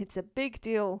 It's a big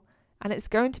deal, and it's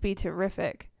going to be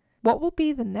terrific. What will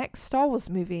be the next Star Wars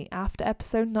movie after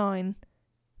Episode 9?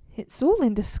 It's all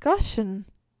in discussion.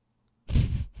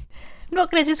 I'm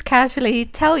not going to just casually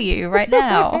tell you right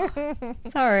now.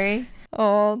 Sorry.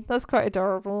 Oh, that's quite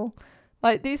adorable.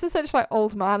 Like, these are such, like,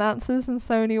 old man answers in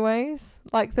so many ways.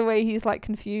 Like, the way he's, like,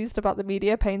 confused about the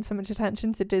media paying so much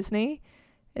attention to Disney.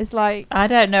 It's like... I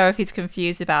don't know if he's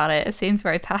confused about it. It seems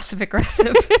very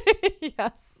passive-aggressive.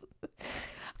 Yes.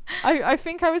 I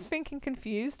think I was thinking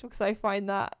confused because I find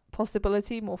that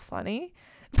possibility more funny.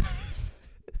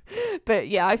 But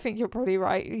yeah, I think you're probably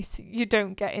right. You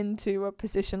don't get into a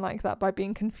position like that by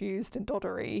being confused and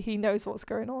doddery. He knows what's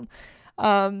going on.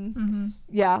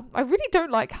 Yeah, I really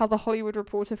don't like how the Hollywood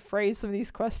Reporter phrased some of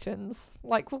these questions.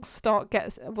 Like, will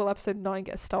Episode 9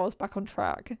 get Star Wars back on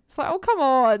track? It's like, oh, come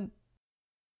on.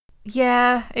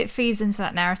 Yeah, it feeds into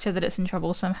that narrative that it's in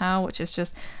trouble somehow, which is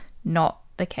just not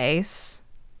the case.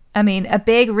 I mean, a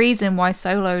big reason why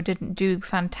Solo didn't do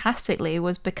fantastically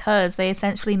was because they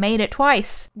essentially made it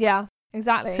twice. Yeah,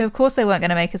 exactly. So of course they weren't going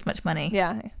to make as much money.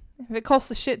 Yeah. If it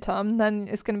costs a shit ton, then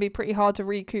it's going to be pretty hard to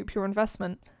recoup your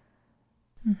investment.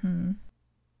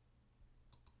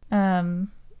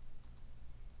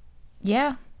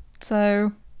 Yeah.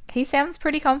 So he sounds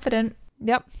pretty confident.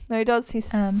 Yep. No, he does. He's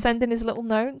sending his little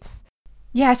notes.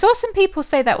 Yeah, I saw some people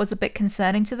say that was a bit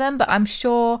concerning to them, but I'm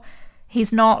sure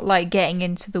he's not like getting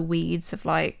into the weeds of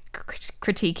like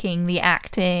critiquing the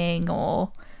acting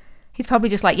or He's probably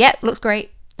just like, yeah, looks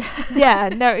great. Yeah,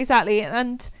 no, exactly.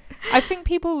 And I think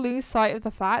people lose sight of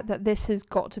the fact that this has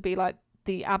got to be like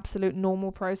the absolute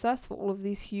normal process for all of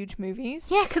these huge movies.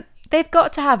 Yeah, 'cause they've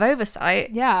got to have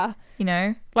oversight. Yeah. You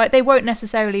know, like they won't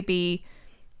necessarily be,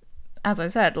 as I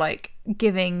said, like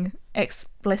giving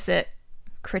explicit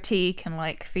critique and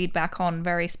like feedback on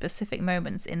very specific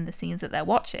moments in the scenes that they're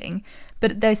watching,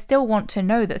 but they still want to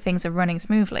know that things are running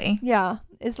smoothly. Yeah.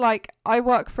 It's like I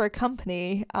work for a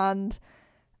company and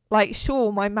like,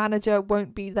 sure, my manager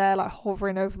won't be there like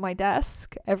hovering over my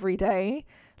desk every day,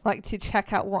 like to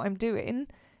check out what I'm doing.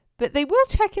 But they will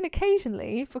check in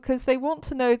occasionally because they want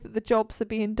to know that the jobs are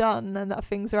being done and that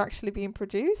things are actually being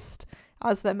produced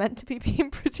as they're meant to be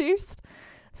being produced.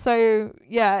 So,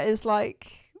 yeah, it's like,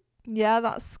 yeah,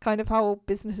 that's kind of how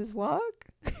businesses work.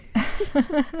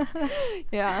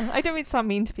 Yeah, I don't mean to sound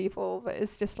mean to people, but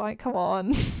it's just like, come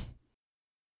on.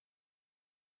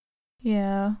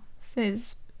 Yeah,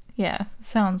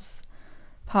 sounds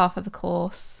par for the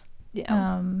course.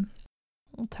 Yeah.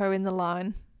 Toe in the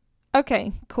line.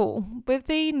 Okay, cool. With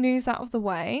the news out of the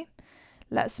way,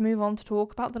 let's move on to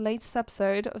talk about the latest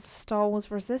episode of Star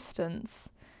Wars Resistance.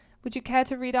 Would you care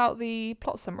to read out the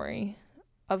plot summary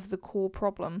of the core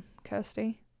problem,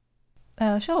 Kirsty?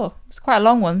 Sure. It's quite a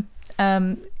long one.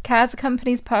 Kaz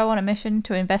accompanies Poe on a mission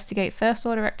to investigate First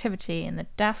Order activity in the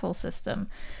Dassel system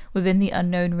within the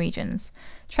unknown regions.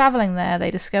 Travelling there, they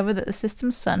discover that the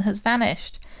system's sun has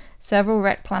vanished, several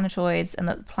wrecked planetoids, and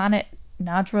that the planet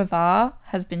Nadravar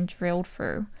has been drilled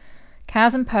through.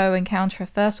 Kaz and Poe encounter a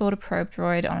First Order probe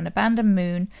droid on an abandoned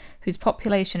moon whose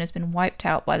population has been wiped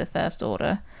out by the First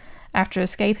Order. After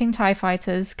escaping TIE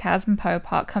fighters, Kaz and Poe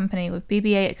part company with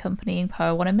BB-8 accompanying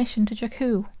Poe on a mission to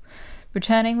Jakku.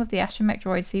 Returning with the astromech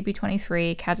droid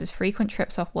CB-23, Kaz's frequent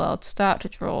trips off-world start to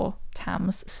draw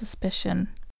Tam's suspicion.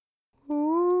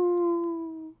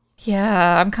 Ooh.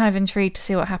 Yeah, I'm kind of intrigued to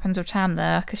see what happens with Tam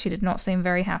there, because she did not seem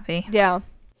very happy. Yeah.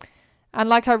 And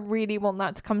like, I really want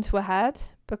that to come to a head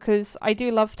because I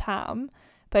do love Tam,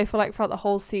 but I feel like throughout the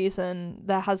whole season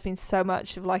there has been so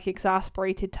much of like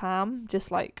exasperated Tam,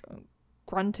 just like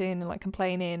grunting and like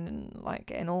complaining and like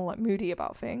getting all like moody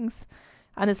about things.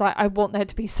 And it's like, I want there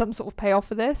to be some sort of payoff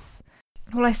for this.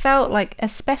 Well, I felt like,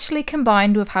 especially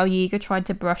combined with how Yiga tried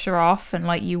to brush her off and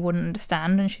like you wouldn't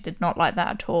understand, and she did not like that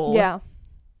at all. Yeah.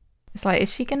 It's like,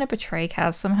 is she going to betray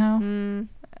Kaz somehow?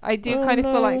 I do kind of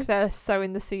feel like they're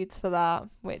sowing the seeds for that,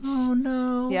 which... Oh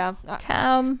no. Yeah.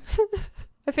 Tam.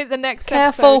 I think the next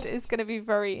Careful. episode is going to be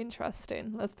very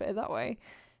interesting, let's put it that way.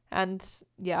 And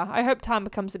yeah, I hope Tam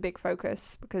becomes a big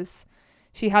focus because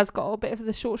she has got a bit of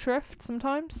the short shrift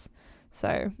sometimes.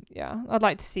 So yeah, I'd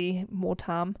like to see more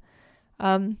Tam.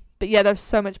 But yeah, there's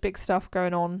so much big stuff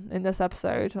going on in this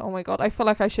episode. Oh my god, I feel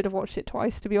like I should have watched it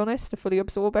twice, to be honest, to fully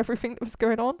absorb everything that was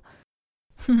going on.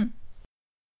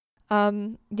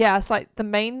 Yeah, it's like the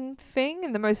main thing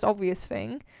and the most obvious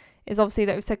thing is obviously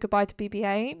that we said goodbye to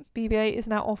BB-8. BB-8 is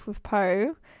now off with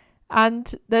Poe,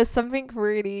 and there's something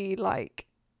really like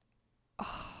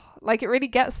it really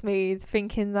gets me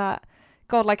thinking that,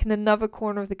 God, like in another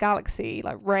corner of the galaxy,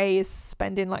 like Rey is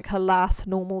spending like her last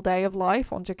normal day of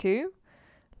life on Jakku,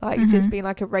 like just being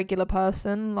like a regular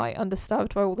person, like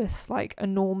undisturbed by all this like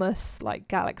enormous like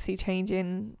galaxy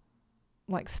changing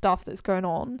like stuff that's going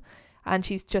on. And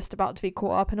she's just about to be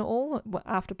caught up in it all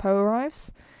after Poe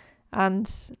arrives. And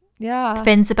yeah.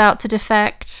 Finn's about to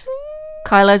defect.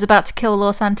 Kylo's about to kill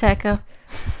Lor Santeca.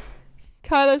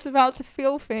 Kylo's about to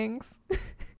feel things.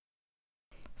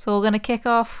 It's all going to kick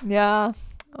off. Yeah.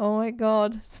 Oh my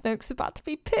god. Snoke's about to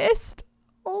be pissed.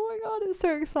 Oh my god, it's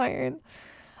so exciting.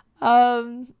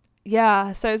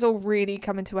 Yeah, so it's all really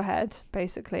coming to a head,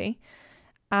 basically.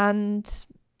 And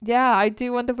yeah, I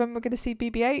do wonder when we're going to see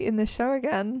BB-8 in this show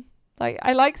again. Like,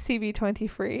 I like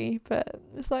CB-23, but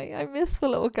it's like, I miss the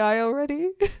little guy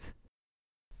already.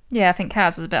 Yeah, I think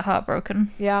Kaz was a bit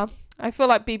heartbroken. Yeah, I feel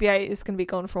like BB-8 is going to be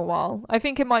gone for a while. I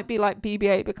think it might be like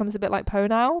BB-8 becomes a bit like Poe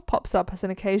now, pops up as an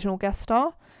occasional guest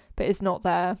star, but is not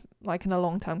there like in a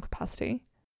long-term capacity.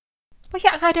 Well,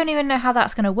 yeah, I don't even know how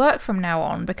that's going to work from now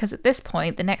on, because at this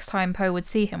point, the next time Poe would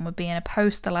see him would be in a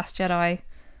post-The Last Jedi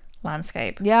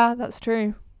landscape. Yeah, that's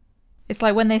true. It's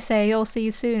like when they say, I'll see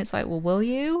you soon, it's like, well, will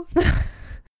you?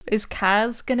 Is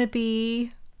Kaz going to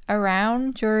be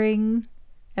around during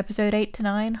episode 8 to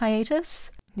 9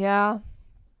 hiatus? Yeah.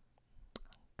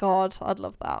 God, I'd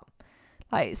love that.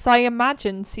 Like, so I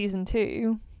imagine season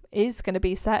 2 is going to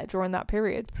be set during that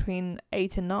period between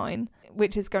 8 and 9,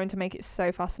 which is going to make it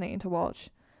so fascinating to watch.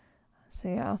 So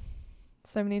yeah,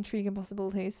 so many intriguing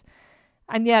possibilities.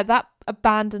 And yeah, that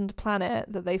abandoned planet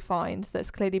that they find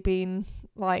that's clearly been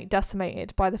like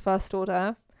decimated by the First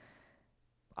Order,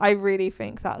 I really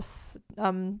think that's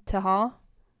Tahar.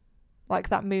 Like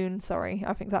that moon, sorry.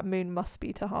 I think that moon must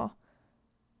be Tahar.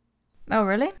 Oh,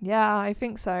 really? Yeah, I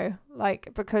think so.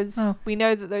 Like, because we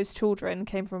know that those children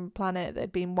came from a planet that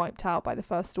had been wiped out by the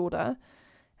First Order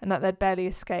and that they'd barely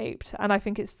escaped. And I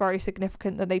think it's very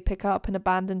significant that they pick up an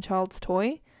abandoned child's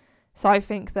toy. So I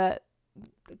think that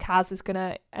Kaz is going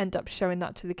to end up showing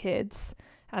that to the kids.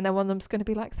 And then one of them's going to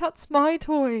be like, that's my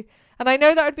toy. And I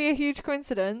know that would be a huge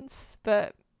coincidence,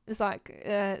 but it's like,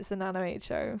 it's an animated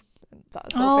show.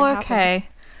 That sort of thing okay.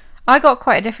 happens. I got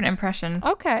quite a different impression.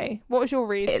 Okay. What was your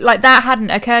read? Like, that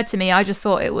hadn't occurred to me. I just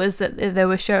thought it was that they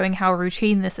were showing how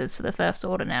routine this is for the First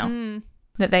Order now.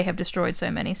 That they have destroyed so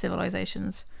many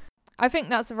civilizations. I think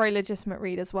that's a very legitimate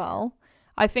read as well.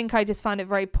 I think I just found it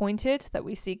very pointed that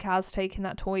we see Kaz taking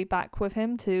that toy back with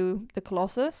him to the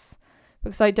Colossus,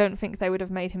 because I don't think they would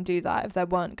have made him do that if there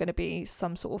weren't going to be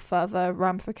some sort of further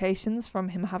ramifications from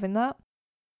him having that.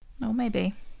 Oh,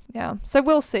 maybe. Yeah, so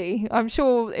we'll see. I'm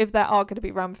sure if there are going to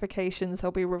be ramifications,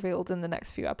 they'll be revealed in the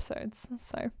next few episodes.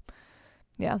 So,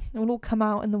 yeah, it will all come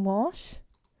out in the wash.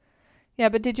 Yeah,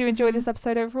 but did you enjoy this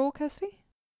episode overall, Kirsty?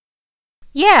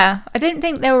 Yeah, I didn't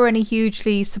think there were any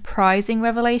hugely surprising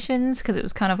revelations, because it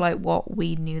was kind of like what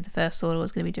we knew the First Order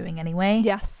was going to be doing anyway.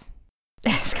 Yes.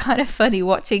 It's kind of funny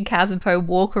watching Kaz and Poe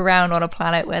walk around on a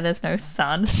planet where there's no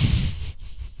sun.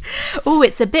 Oh,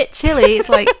 it's a bit chilly. It's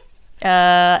like,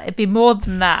 it'd be more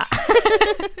than that.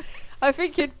 I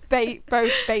think you'd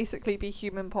both basically be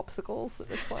human popsicles at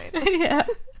this point. Yeah.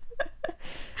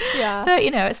 Yeah. But,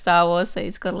 it's Star Wars, so you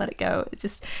just gotta let it go.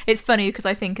 It's funny because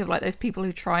I think of like those people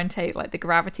who try and take like the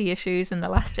gravity issues in The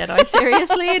Last Jedi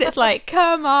seriously, and it's like,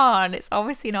 come on, it's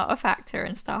obviously not a factor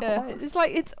in Star Wars. It's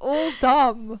like, it's all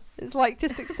dumb. It's like,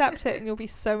 just accept it and you'll be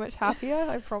so much happier,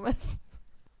 I promise.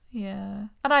 Yeah.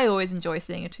 And I always enjoy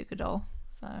seeing a Tuca doll,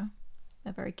 so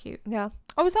they're very cute. Yeah.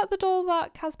 Oh, was that the doll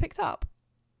that Kaz picked up?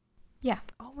 Yeah.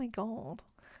 Oh my god.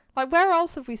 Like, where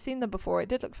else have we seen them before? It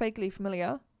did look vaguely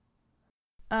familiar.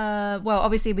 Well,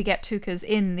 obviously we get Tucas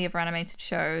in the other animated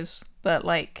shows, but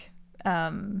like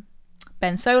Ben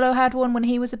Solo had one when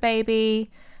he was a baby.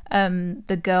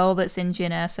 The girl that's in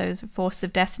Jyn Erso's Force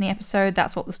of Destiny episode,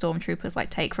 that's what the stormtroopers like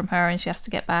take from her and she has to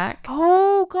get back.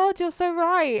 Oh god, you're so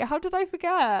right. How did I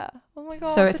forget? Oh my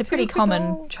god. So it's a pretty Tuca common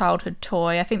doll. childhood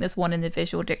toy. I think there's one in the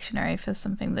visual dictionary for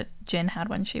something that Jyn had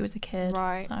when she was a kid.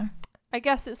 Right. So. I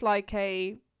guess it's like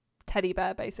a teddy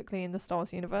bear basically in the Star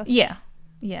Wars universe. Yeah.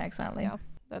 Yeah, exactly. Yeah.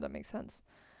 No, that makes sense.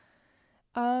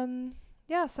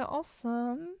 Yeah, so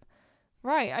awesome.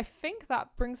 Right, I think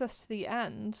that brings us to the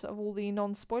end of all the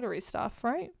non-spoilery stuff,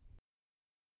 right?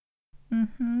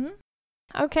 Mm-hmm.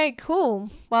 Okay, cool.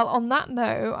 Well, on that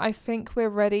note, I think we're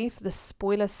ready for the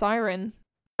spoiler siren.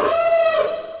 I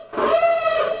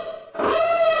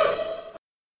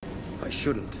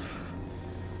shouldn't.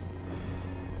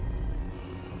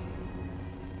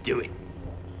 Do it.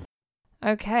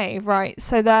 Okay, right.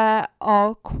 So there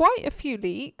are quite a few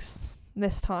leaks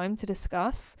this time to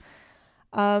discuss.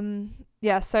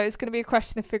 Yeah, so it's going to be a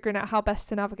question of figuring out how best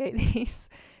to navigate these,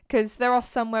 because there are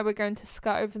some where we're going to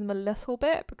skirt over them a little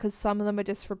bit, because some of them are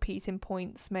just repeating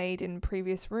points made in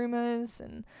previous rumours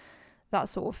and that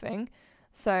sort of thing.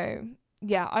 So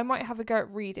yeah, I might have a go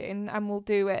at reading, and we'll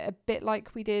do it a bit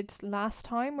like we did last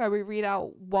time, where we read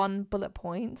out one bullet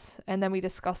point and then we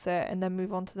discuss it and then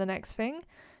move on to the next thing.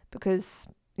 Because,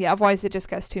 yeah, otherwise it just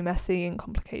gets too messy and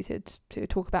complicated to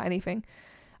talk about anything.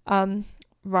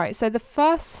 Right, so the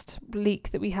first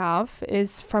leak that we have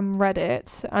is from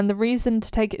Reddit, and the reason to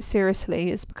take it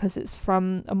seriously is because it's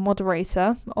from a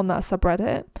moderator on that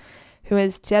subreddit, who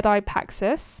is Jedi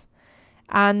Paxis,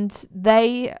 and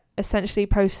they essentially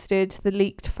posted the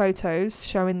leaked photos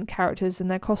showing the characters in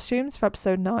their costumes for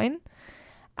episode 9.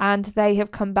 And they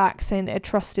have come back saying that a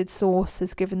trusted source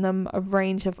has given them a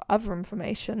range of other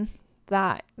information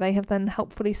that they have then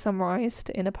helpfully summarised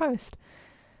in a post.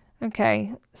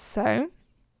 Okay, so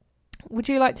would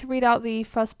you like to read out the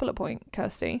first bullet point,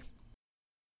 Kirsty?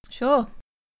 Sure.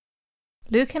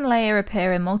 Luke and Leia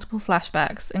appear in multiple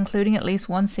flashbacks, including at least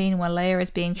one scene where Leia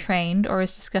is being trained or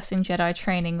is discussing Jedi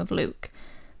training with Luke.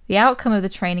 The outcome of the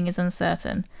training is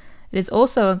uncertain. It is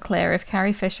also unclear if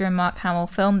Carrie Fisher and Mark Hamill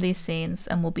filmed these scenes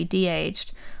and will be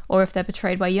de-aged, or if they're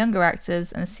portrayed by younger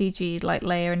actors and CG'd like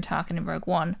Leia and Tarkin in Rogue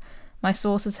One. My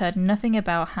sources heard nothing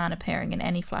about Han appearing in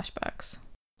any flashbacks.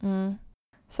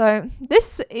 So,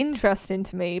 this is interesting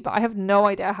to me, but I have no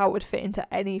idea how it would fit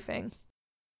into anything.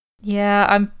 Yeah,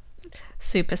 I'm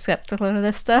super skeptical of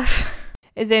this stuff.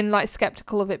 As in, like,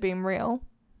 skeptical of it being real?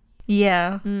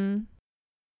 Yeah.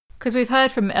 Because we've heard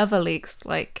from other leaks,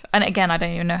 like, and again, I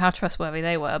don't even know how trustworthy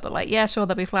they were, but like, yeah, sure,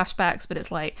 there'll be flashbacks, but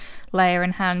it's like Leia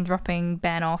and Han dropping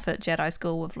Ben off at Jedi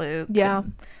school with Luke. Yeah.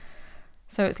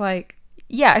 So it's like,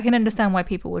 yeah, I can understand why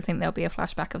people would think there'll be a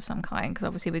flashback of some kind, because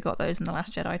obviously we got those in The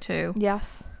Last Jedi too.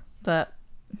 Yes. But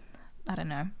I don't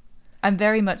know. I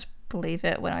very much believe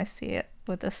it when I see it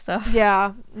with this stuff.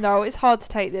 Yeah. No, it's hard to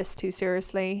take this too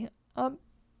seriously.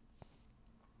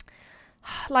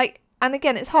 Like, and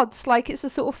again, it's hard. It's like, it's the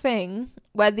sort of thing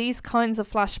where these kinds of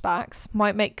flashbacks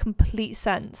might make complete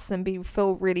sense and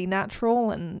feel really natural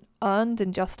and earned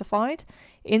and justified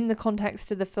in the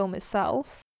context of the film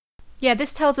itself. Yeah,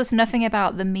 this tells us nothing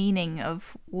about the meaning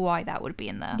of why that would be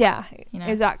in there. Yeah, you know,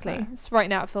 exactly. so. It's, right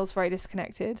now it feels very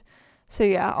disconnected. So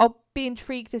yeah, I'll be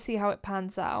intrigued to see how it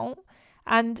pans out.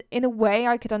 And in a way,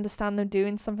 I could understand them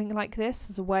doing something like this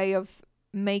as a way of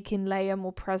making Leia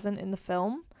more present in the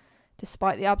film,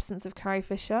 despite the absence of Carrie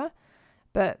Fisher.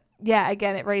 But yeah,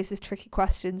 again, it raises tricky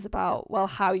questions about, well,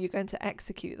 how you're going to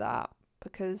execute that.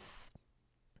 Because,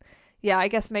 yeah, I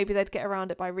guess maybe they'd get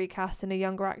around it by recasting a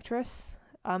younger actress.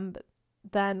 But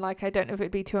then, like, I don't know if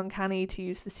it'd be too uncanny to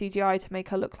use the CGI to make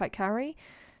her look like Carrie.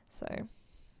 So,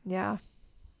 yeah.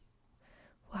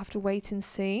 We'll have to wait and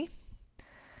see.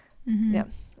 Mm-hmm. Yeah.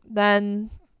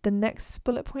 Then the next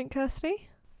bullet point, Kirsty.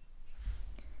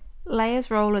 Leia's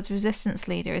role as resistance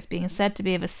leader is being said to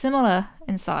be of a similar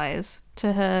in size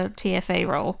to her TFA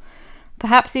role,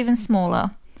 perhaps even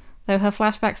smaller, though her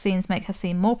flashback scenes make her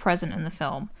seem more present in the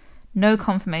film. No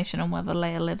confirmation on whether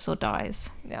Leia lives or dies.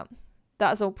 Yeah.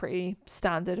 That's all pretty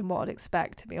standard and what I'd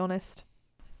expect, to be honest.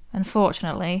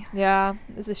 Unfortunately. Yeah,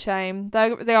 it's a shame.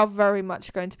 They are very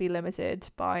much going to be limited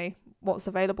by what's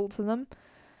available to them.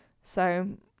 So,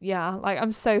 yeah, like,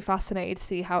 I'm so fascinated to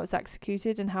see how it's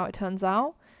executed and how it turns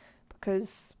out.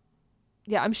 Because,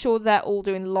 yeah, I'm sure they're all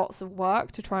doing lots of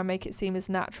work to try and make it seem as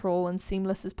natural and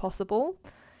seamless as possible.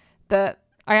 But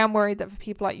I am worried that for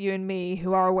people like you and me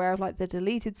who are aware of, like, the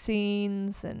deleted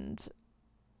scenes and,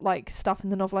 like, stuff in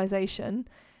the novelization,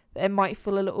 it might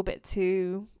feel a little bit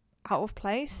too out of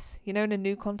place, you know, in a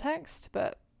new context.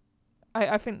 But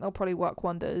I think they'll probably work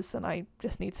wonders, and I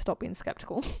just need to stop being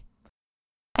skeptical.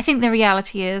 I think the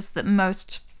reality is that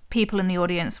most people in the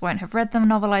audience won't have read the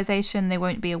novelization. They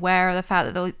won't be aware of the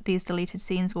fact that these deleted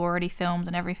scenes were already filmed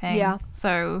and everything. Yeah.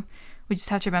 So we just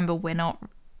have to remember we're not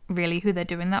really who they're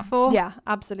doing that for. Yeah,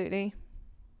 absolutely.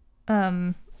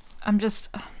 I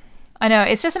know,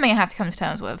 it's just something I have to come to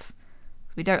terms with.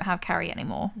 We don't have Carrie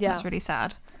anymore. Yeah. That's really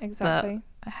sad. Exactly.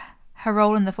 But her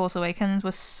role in The Force Awakens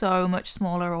was so much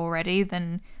smaller already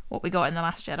than what we got in The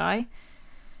Last Jedi.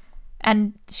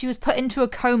 And she was put into a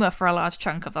coma for a large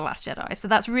chunk of The Last Jedi, so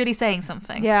that's really saying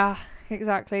something. Yeah,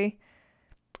 exactly.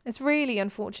 It's really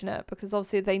unfortunate because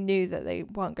obviously they knew that they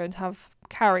weren't going to have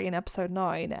Carrie in episode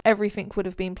 9. Everything would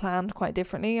have been planned quite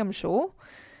differently, I'm sure.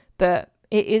 But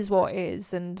it is what it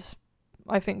is, and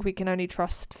I think we can only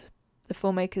trust the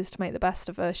filmmakers to make the best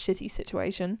of a shitty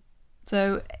situation.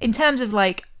 So in terms of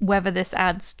like whether this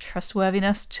adds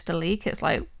trustworthiness to the leak, it's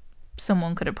like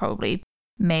someone could have probably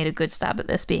made a good stab at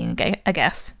this being a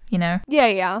guess, you know?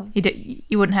 Yeah.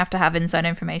 You wouldn't have to have inside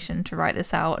information to write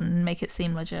this out and make it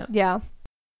seem legit. Yeah.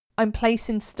 I'm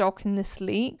placing stock in this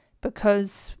leak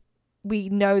because we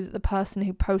know that the person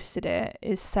who posted it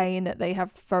is saying that they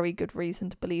have very good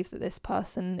reason to believe that this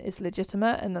person is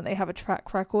legitimate and that they have a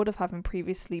track record of having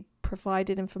previously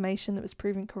provided information that was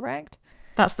proven correct.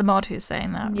 That's the mod who's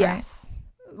saying that, right? Yes.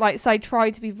 Like, so I try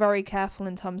to be very careful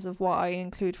in terms of what I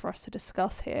include for us to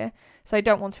discuss here. So I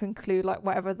don't want to include like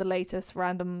whatever the latest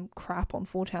random crap on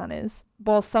 4chan is.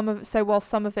 While some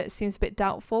of it seems a bit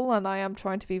doubtful, and I am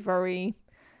trying to be very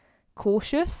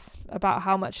cautious about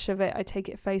how much of it I take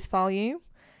at face value,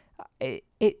 it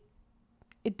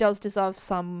does deserve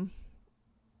some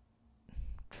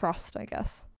trust, I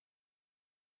guess.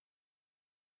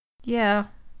 Yeah.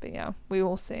 But yeah, we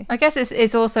will see. I guess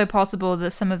it's also possible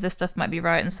that some of this stuff might be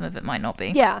right and some of it might not be.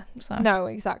 Yeah. So. No,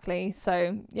 exactly.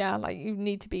 So yeah, like you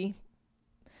need to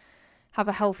have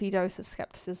a healthy dose of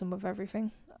skepticism with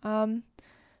everything.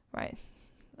 Right.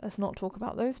 Let's not talk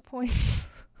about those points.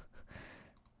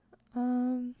 I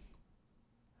don't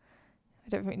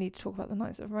think we need to talk about the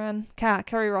Knights of Ren.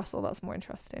 Kerry Russell, that's more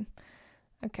interesting.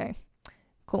 Okay.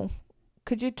 Cool.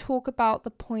 Could you talk about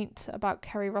the point about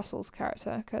Kerry Russell's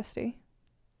character, Kirsty?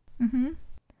 Mm-hmm.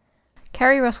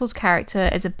 Kerry Russell's character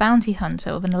is a bounty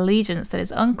hunter with an allegiance that is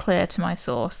unclear to my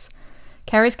source.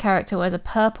 Kerry's character wears a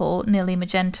purple, nearly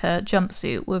magenta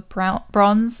jumpsuit with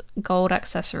bronze gold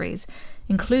accessories,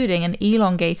 including an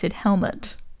elongated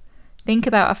helmet. Think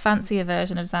about a fancier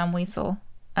version of Zam Weasel,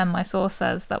 and my source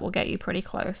says that will get you pretty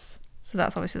close. So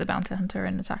that's obviously the bounty hunter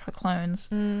in Attack of the Clones.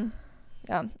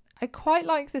 Yeah, I quite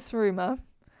like this rumour.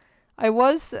 I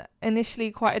was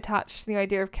initially quite attached to the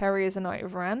idea of Kerry as a Knight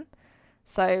of Ren,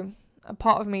 so a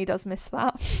part of me does miss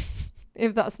that,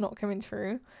 if that's not coming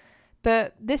true.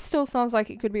 But this still sounds like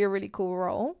it could be a really cool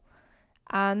role.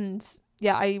 And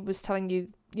yeah, I was telling you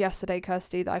yesterday,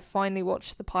 Kirsty, that I finally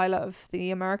watched the pilot of The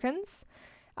Americans,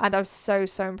 and I was so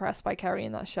impressed by Kerry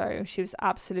in that show. She was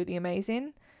absolutely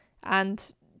amazing,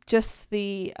 and just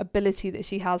the ability that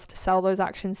she has to sell those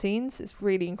action scenes is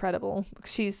really incredible,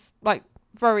 because she's like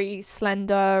very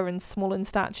slender and small in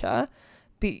stature,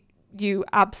 but you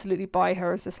absolutely buy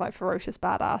her as this like ferocious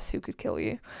badass who could kill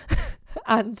you.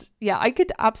 And yeah, I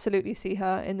could absolutely see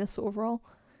her in this sort of role.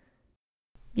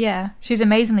 Yeah, she's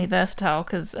amazingly versatile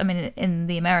because, I mean, in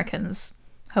The Americans,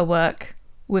 her work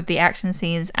with the action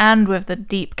scenes and with the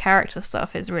deep character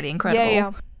stuff is really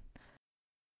incredible.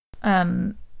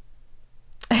 Yeah.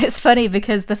 It's funny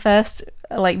because the first,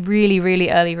 like, really, really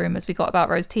early rumours we got about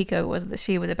Rose Tico was that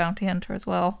she was a bounty hunter as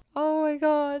well. Oh my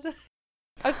god.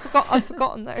 I'd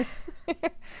forgotten those.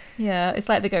 Yeah, it's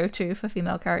like the go-to for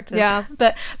female characters. Yeah.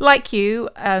 But like you,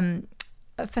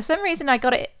 for some reason I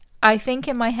got it, I think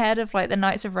in my head of like the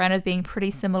Knights of Ren as being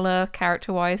pretty similar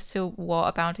character-wise to what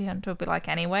a bounty hunter would be like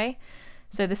anyway.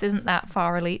 So this isn't that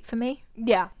far a leap for me.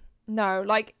 Yeah. No,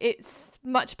 like, it's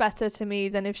much better to me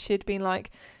than if she'd been like,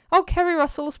 oh, Kerry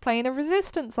Russell's playing a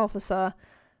resistance officer.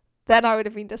 Then I would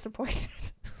have been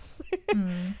disappointed.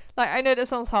 Like, I know that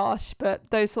sounds harsh, but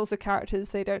those sorts of characters,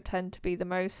 they don't tend to be the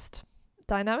most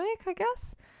dynamic, I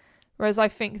guess. Whereas I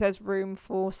think there's room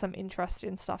for some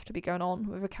interesting stuff to be going on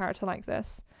with a character like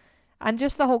this. And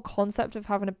just the whole concept of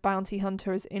having a bounty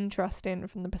hunter is interesting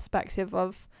from the perspective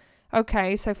of,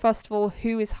 okay, so first of all,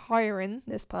 who is hiring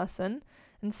this person?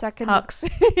 And second, Hux.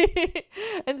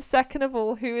 and second of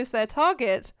all, who is their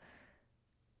target?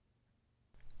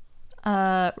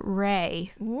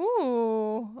 Rey.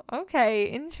 Ooh, okay,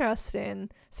 interesting.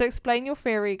 So explain your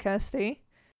theory, Kirsty.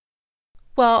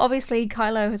 Well, obviously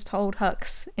Kylo has told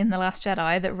Hux in The Last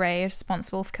Jedi that Rey is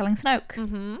responsible for killing Snoke.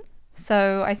 Mm-hmm.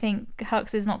 So I think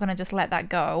Hux is not going to just let that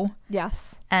go.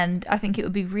 Yes. And I think it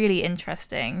would be really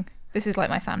interesting. This is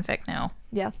like my fanfic now.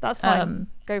 Yeah, that's fine.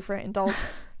 Go for it, indulge.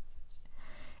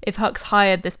 If Hux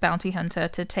hired this bounty hunter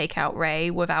to take out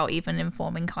Rey without even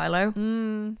informing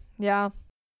Kylo. Yeah.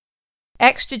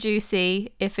 Extra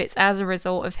juicy if it's as a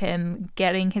result of him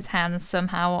getting his hands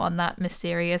somehow on that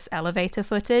mysterious elevator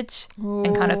footage. Ooh.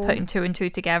 And kind of putting two and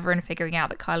two together and figuring out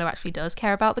that Kylo actually does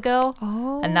care about the girl.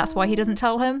 Oh. And that's why he doesn't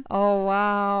tell him. Oh,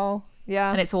 wow.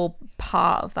 Yeah. And it's all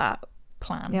part of that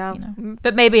plan. Yeah. You know?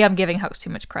 But maybe I'm giving Hux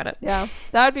too much credit. Yeah.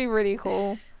 That would be really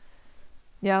cool.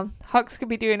 Yeah, Hux could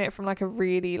be doing it from like a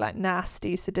really like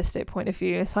nasty, sadistic point of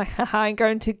view. It's like, I'm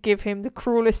going to give him the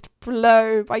cruelest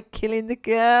blow by killing the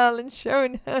girl and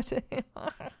showing her to him.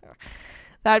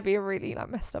 That'd be a really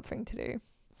like messed up thing to do.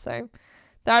 So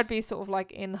that'd be sort of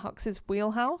like in Hux's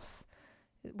wheelhouse.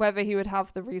 Whether he would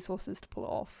have the resources to pull it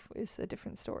off is a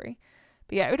different story.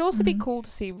 But yeah, it would also be cool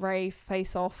to see Rey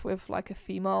face off with like a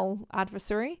female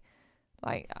adversary.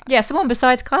 Like, yeah, someone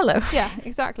besides Kylo. Yeah,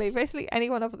 exactly. Basically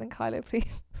anyone other than Kylo,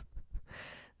 please.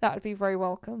 That would be very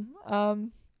welcome.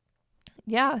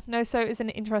 Yeah, no, so it's an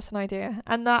interesting idea.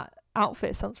 And that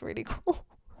outfit sounds really cool.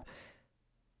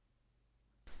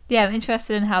 Yeah, I'm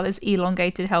interested in how this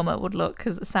elongated helmet would look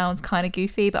because it sounds kind of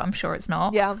goofy, but I'm sure it's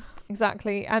not. Yeah,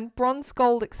 exactly. And bronze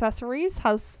gold accessories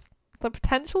has the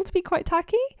potential to be quite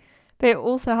tacky, but it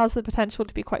also has the potential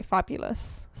to be quite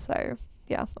fabulous. So,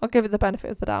 yeah, I'll give it the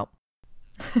benefit of the doubt.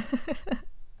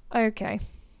 Okay,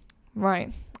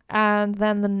 right, and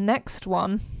then the next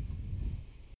one.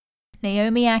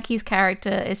 Naomi Aki's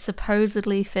character is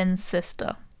supposedly Finn's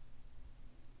sister.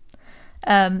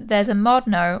 There's a mod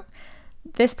note.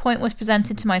 This point was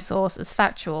presented to my source as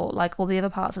factual, like all the other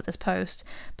parts of this post,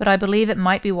 but I believe it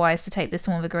might be wise to take this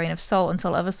one with a grain of salt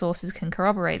until other sources can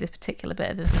corroborate this particular bit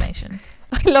of information.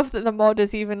 I love that the mod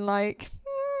is even like,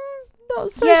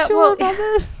 not so sure about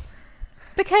this.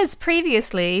 Because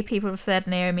previously, people have said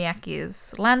Naomi Aki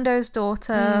is Lando's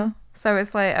daughter, so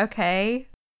it's like, okay,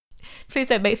 please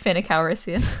don't make Finn a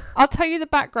Calrissian. I'll tell you the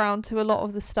background to a lot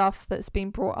of the stuff that's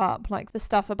been brought up, like the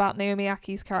stuff about Naomi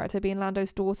Aki's character being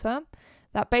Lando's daughter.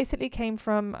 That basically came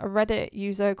from a Reddit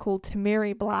user called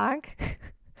Tamiri Blag.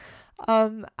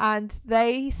 And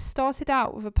they started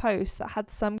out with a post that had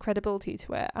some credibility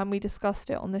to it, and we discussed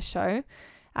it on this show.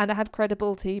 And it had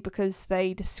credibility because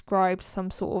they described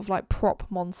some sort of like prop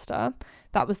monster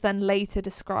that was then later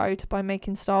described by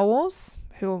Making Star Wars,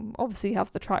 who obviously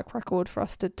have the track record for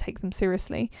us to take them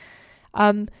seriously.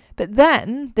 But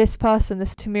then this person,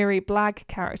 this Tamiri Blagg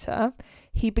character,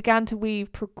 he began to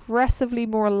weave progressively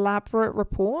more elaborate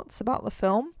reports about the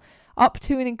film, up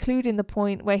to and including the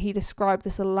point where he described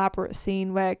this elaborate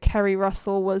scene where Kerry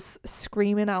Russell was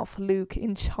screaming out for Luke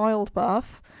in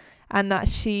childbirth, and that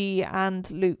she and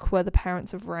Luke were the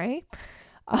parents of Rey.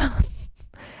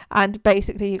 And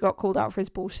basically he got called out for his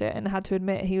bullshit and had to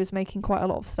admit he was making quite a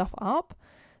lot of stuff up.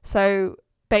 So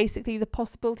basically the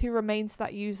possibility remains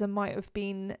that user might have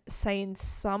been saying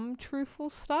some truthful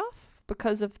stuff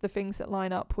because of the things that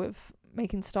line up with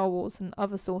Making Star Wars and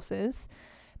other sources.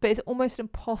 But it's almost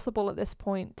impossible at this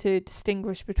point to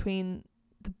distinguish between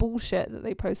the bullshit that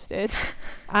they posted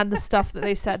and the stuff that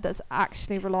they said that's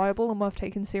actually reliable and worth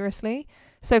taking seriously.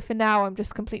 So for now, I'm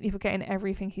just completely forgetting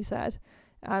everything he said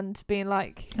and being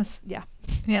like, Yeah,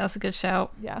 that's a good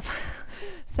shout. Yeah.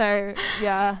 So,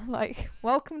 yeah, like,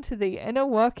 welcome to the inner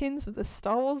workings of the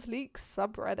Star Wars Leaks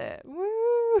subreddit.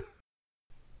 Woo!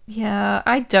 Yeah,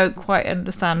 I don't quite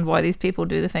understand why these people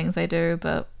do the things they do,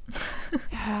 but...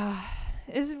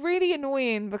 It's really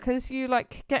annoying because you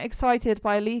like get excited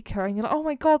by a leaker and you're like, oh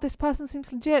my god, this person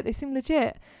seems legit, they seem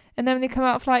legit. And then when they come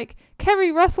out with like,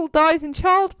 Kerry Russell dies in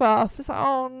childbirth, it's like,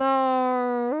 oh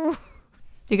no.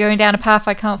 You're going down a path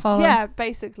I can't follow. Yeah,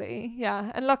 basically,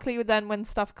 yeah. And luckily then when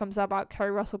stuff comes out about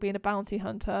Kerry Russell being a bounty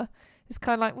hunter, it's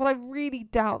kind of like, well, I really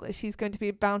doubt that she's going to be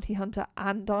a bounty hunter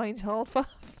and die in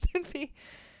childbirth. It'd be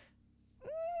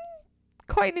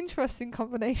quite an interesting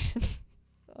combination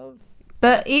of...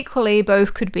 But equally,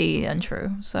 both could be untrue.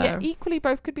 So yeah, equally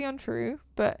both could be untrue.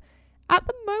 But at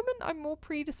the moment, I'm more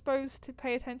predisposed to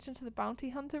pay attention to the bounty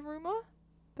hunter rumor.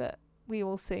 But we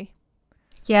will see.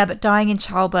 Yeah, but dying in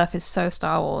childbirth is so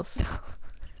Star Wars.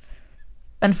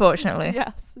 Unfortunately.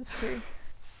 Yes, it's true.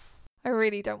 I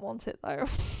really don't want it though.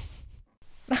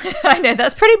 I know,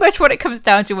 that's pretty much what it comes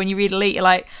down to when you read Elite. You're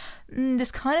like,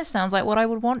 this kind of sounds like what I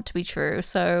would want to be true,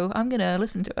 so I'm going to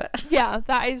listen to it. Yeah,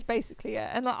 that is basically it.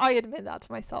 And like, I admit that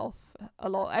to myself a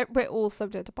lot. We're all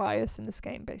subject to bias in this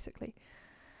game, basically.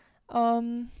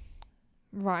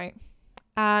 Right.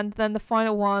 And then the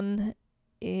final one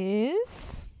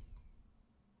is...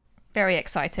 Very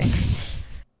exciting.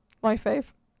 My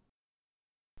fave.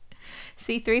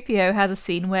 C-3PO has a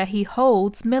scene where he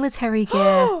holds military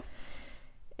gear.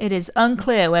 It is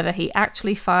unclear whether he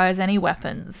actually fires any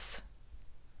weapons.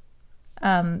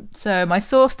 So my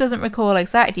source doesn't recall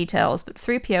exact details, but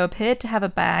 3PO appeared to have a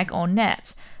bag or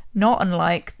net, not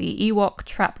unlike the Ewok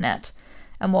trap net,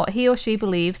 and what he or she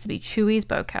believes to be Chewie's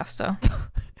bowcaster.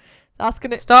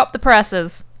 Stop the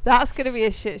presses. That's gonna be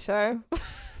a shit show.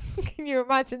 Can you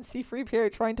imagine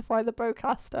C-3PO trying to fire the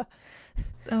bowcaster?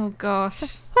 Oh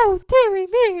gosh. Oh dearie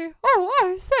me! Oh,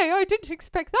 I say, I didn't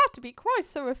expect that to be quite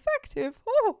so effective.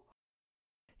 Oh.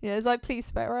 Yeah, it's like, please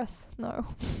spare us. No.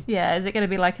 Yeah, is it going to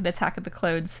be like an Attack of the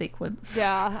Clones sequence?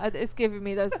 Yeah, it's giving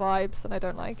me those vibes, and I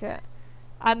don't like it.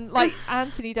 And like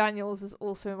Anthony Daniels is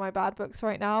also in my bad books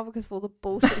right now because of all the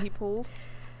bullshit he pulled.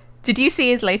 Did you see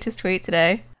his latest tweet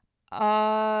today?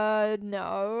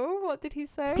 No. What did he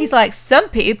say? He's like, some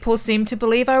people seem to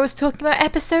believe I was talking about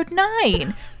episode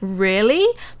 9. Really?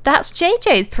 That's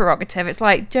JJ's prerogative. It's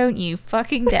like, don't you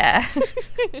fucking dare.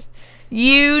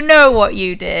 You know what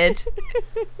you did.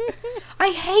 I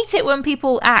hate it when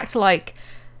people act like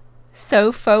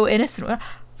so faux innocent.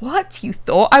 What? You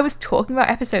thought I was talking about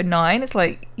episode 9? It's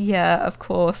like, yeah, of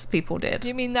course people did. Do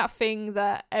you mean that thing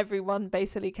that everyone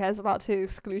basically cares about to the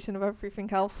exclusion of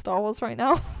everything else Star Wars right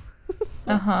now?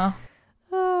 Uh-huh.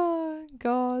 Oh,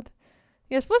 God.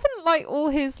 Yes, wasn't like all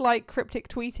his like cryptic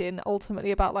tweeting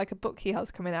ultimately about like a book he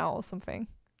has coming out or something?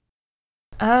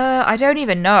 I don't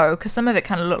even know, because some of it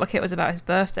kind of looked like it was about his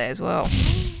birthday as well.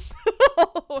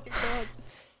 Oh my God.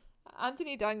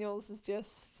 Anthony Daniels is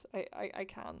just... I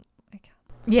can't.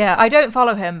 Yeah, I don't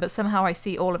follow him, but somehow I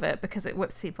see all of it because it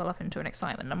whips people up into an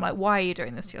excitement. I'm like, why are you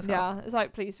doing this to yourself? Yeah, it's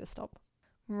like, please just stop.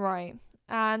 Right.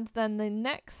 And then the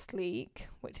next leak,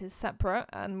 which is separate,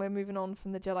 and we're moving on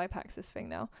from the Jedi Paxis thing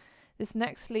now. This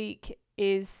next leak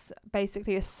is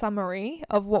basically a summary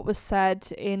of what was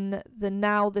said in the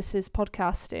Now This Is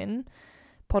Podcasting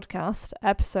podcast,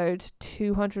 episode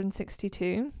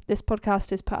 262. This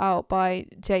podcast is put out by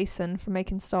Jason from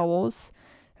Making Star Wars.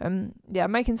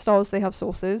 Making Star Wars, they have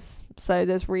sources, so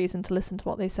there's reason to listen to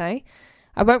what they say.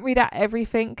 I won't read out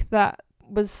everything that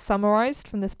was summarized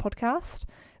from this podcast,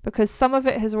 because some of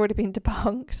it has already been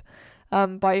debunked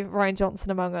by Ryan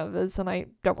Johnson, among others, and I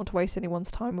don't want to waste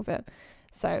anyone's time with it.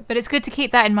 So, But it's good to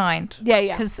keep that in mind. yeah.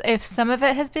 Because if some of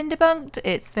it has been debunked,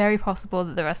 it's very possible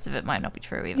that the rest of it might not be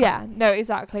true either. Yeah, no,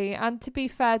 exactly. And to be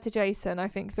fair to Jason, I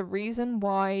think the reason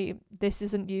why this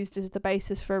isn't used as the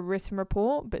basis for a written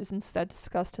report, but is instead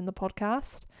discussed in the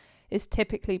podcast, is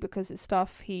typically because it's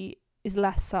stuff he is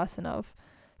less certain of.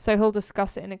 So he'll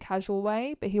discuss it in a casual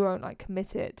way, but he won't like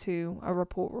commit it to a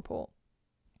report.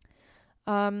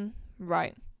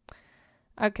 Right.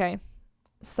 Okay.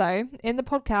 So, in the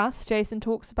podcast, Jason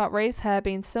talks about Rey's hair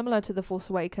being similar to The Force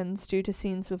Awakens due to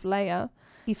scenes with Leia.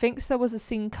 He thinks there was a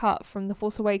scene cut from The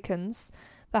Force Awakens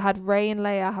that had Rey and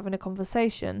Leia having a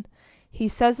conversation. He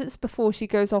says it's before she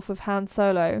goes off with Han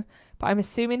Solo, but I'm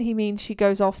assuming he means she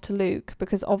goes off to Luke,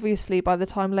 because obviously by the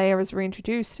time Leia is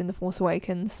reintroduced in The Force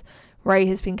Awakens, Rey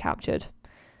has been captured.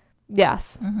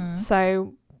 Yes. Mm-hmm.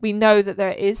 So, we know that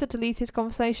there is a deleted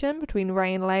conversation between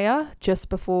Rey and Leia just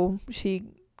before she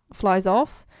flies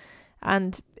off,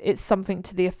 and it's something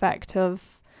to the effect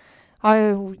of,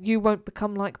 "Oh, you won't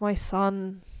become like my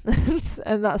son,"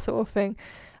 and that sort of thing,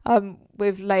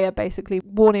 with Leia basically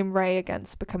warning Rey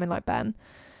against becoming like Ben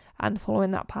and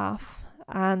following that path.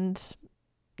 And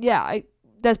yeah,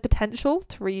 there's potential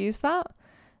to reuse that,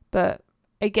 but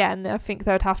again, I think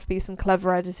there would have to be some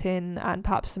clever editing and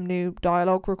perhaps some new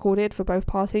dialogue recorded for both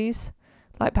parties,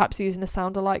 like perhaps using a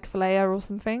sound alike for Leia or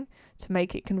something to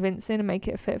make it convincing and make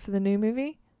it fit for the new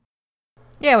movie.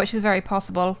 Yeah, which is very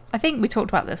possible. I think we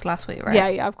talked about this last week,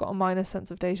 right? Yeah, I've got a minor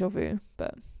sense of deja vu,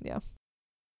 but yeah.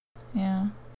 Yeah.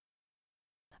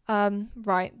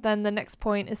 Right, then the next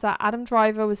point is that Adam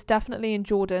Driver was definitely in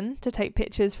Jordan to take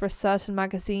pictures for a certain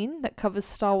magazine that covers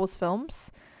Star Wars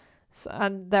films.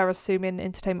 And they're assuming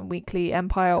Entertainment Weekly,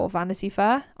 Empire, or Vanity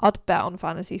Fair. I'd bet on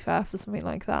Vanity Fair for something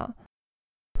like that.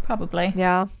 Probably.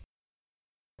 Yeah.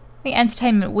 I think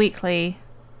Entertainment Weekly,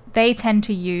 they tend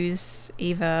to use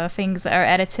either things that are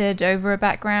edited over a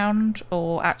background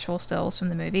or actual stills from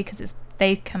the movie, because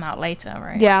they come out later,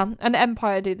 right? Yeah, and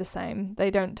Empire do the same.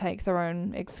 They don't take their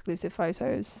own exclusive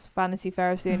photos. Vanity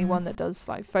Fair is the only one that does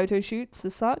like photo shoots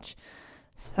as such.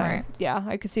 So Right. yeah,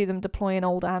 I could see them deploying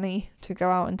old Annie to go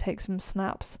out and take some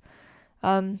snaps.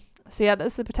 So yeah,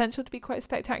 there's the potential to be quite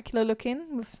spectacular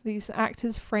looking with these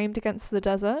actors framed against the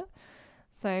desert.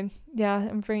 So yeah,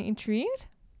 I'm very intrigued.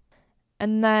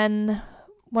 And then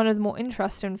one of the more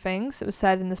interesting things that was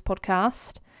said in this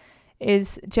podcast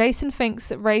is Jason thinks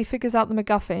that Rey figures out the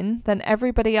MacGuffin, then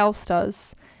everybody else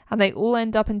does, and they all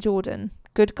end up in Jordan,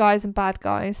 good guys and bad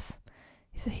guys.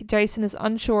 Jason is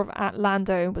unsure if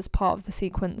Lando was part of the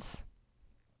sequence.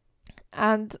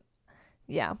 And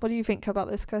yeah, what do you think about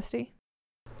this, Kirsty?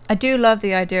 I do love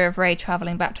the idea of Rey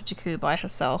travelling back to Jakku by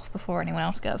herself before anyone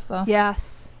else gets there.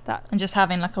 Yes, that. And just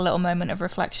having like a little moment of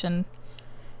reflection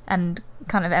and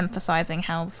kind of emphasising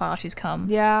how far she's come.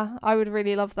 Yeah, I would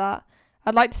really love that.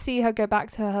 I'd like to see her go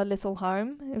back to her little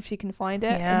home if she can find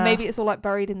it. Yeah. And maybe it's all like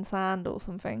buried in sand or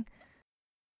something.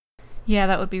 Yeah,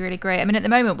 that would be really great. I mean, at the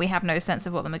moment, we have no sense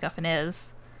of what the MacGuffin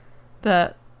is,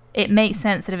 but it makes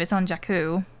sense that if it's on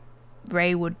Jakku,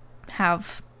 Rey would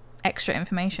have extra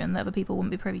information that other people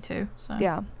wouldn't be privy to. So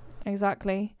Yeah,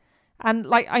 exactly. And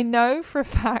like, I know for a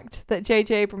fact that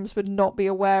J.J. Abrams would not be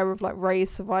aware of like Rey's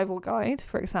survival guide,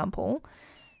 for example.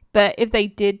 But if they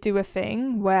did do a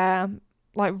thing where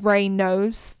like Rey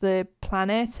knows the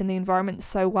planet and the environment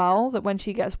so well that when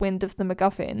she gets wind of the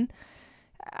MacGuffin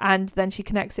and then she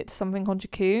connects it to something on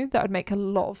Jakku, that would make a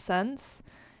lot of sense,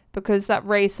 because that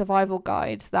Rey's survival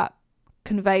guide, that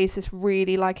conveys this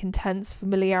really like intense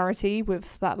familiarity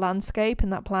with that landscape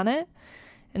and that planet.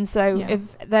 And so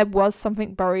if there was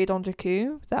something buried on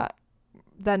Jakku, that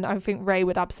then I think Rey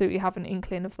would absolutely have an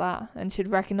inkling of that and she'd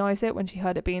recognize it when she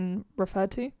heard it being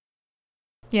referred to.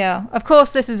 Yeah, of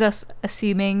course, this is us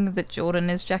assuming that Jordan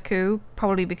is Jakku,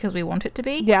 probably because we want it to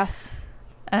be. Yes.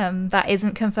 That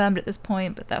isn't confirmed at this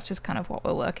point, but that's just kind of what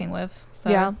we're working with. So.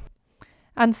 Yeah.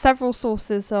 And several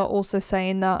sources are also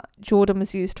saying that Jordan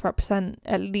was used to represent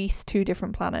at least 2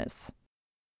 different planets.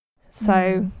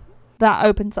 So that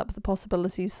opens up the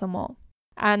possibilities somewhat.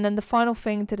 And then the final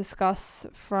thing to discuss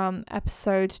from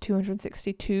episode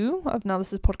 262 of Now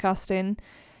This Is Podcasting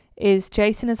is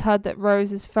Jason has heard that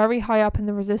Rose is very high up in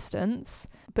the Resistance,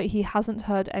 but he hasn't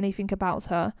heard anything about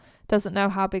her, doesn't know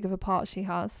how big of a part she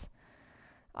has.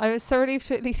 I was so relieved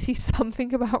to at least see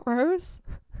something about Rose.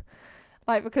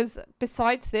 Like, because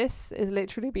besides this, is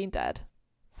literally been dead.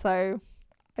 So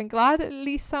I'm glad it at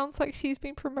least sounds like she's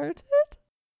been promoted.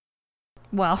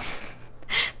 Well,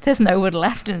 there's no one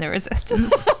left in the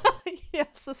Resistance. Yes,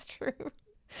 that's true.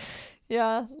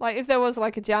 Yeah, like if there was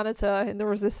like a janitor in the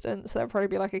Resistance, there'd probably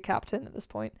be like a captain at this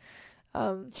point.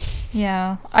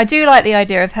 Yeah. I do like the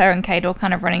idea of her and Kador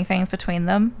kind of running things between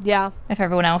them. Yeah. If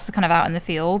everyone else is kind of out in the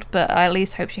field, but I at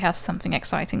least hope she has something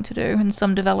exciting to do and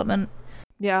some development.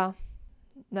 Yeah.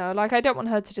 No, like, I don't want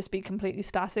her to just be completely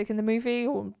static in the movie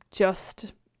or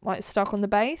just, like, stuck on the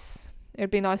base. It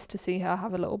would be nice to see her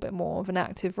have a little bit more of an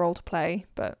active role to play.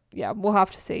 But, yeah, we'll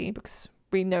have to see because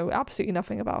we know absolutely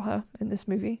nothing about her in this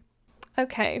movie.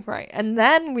 Okay, right. And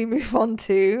then we move on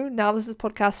to, now this is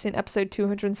podcasting episode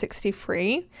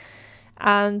 263.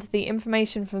 And the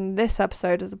information from this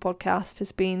episode of the podcast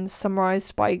has been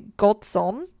summarised by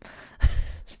Godzon.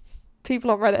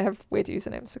 People on Reddit have weird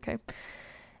usernames, okay.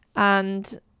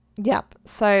 And, yep,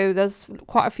 so there's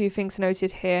quite a few things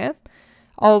noted here.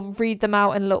 I'll read them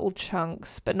out in little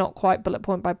chunks, but not quite bullet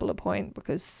point by bullet point,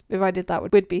 because if I did that,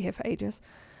 we'd be here for ages.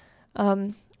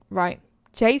 Right.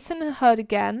 Jason heard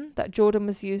again that Jordan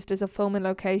was used as a filming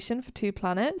location for 2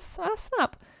 planets. Ah,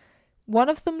 snap. One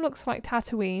of them looks like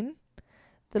Tatooine.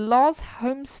 The Lars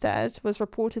homestead was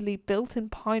reportedly built in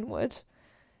Pinewood,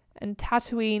 and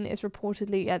Tatooine is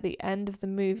reportedly at the end of the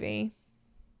movie.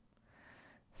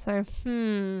 So,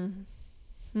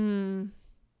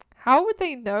 how would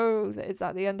they know that it's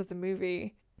at the end of the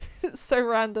movie? It's so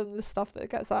random, the stuff that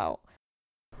gets out.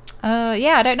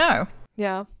 Yeah, I don't know.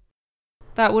 Yeah.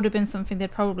 That would have been something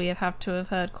they'd probably have had to have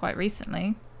heard quite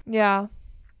recently. Yeah.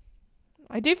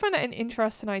 I do find it an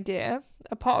interesting idea.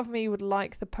 A part of me would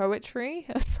like the poetry.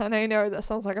 And I know that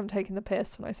sounds like I'm taking the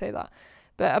piss when I say that.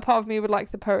 But a part of me would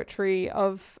like the poetry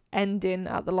of ending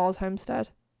at the Lars homestead.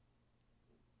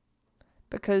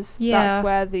 Because that's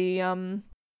where the...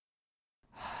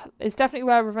 it's definitely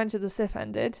where Revenge of the Sith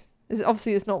ended.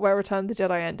 Obviously, it's not where Return of the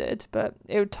Jedi ended, but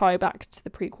it would tie back to the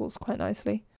prequels quite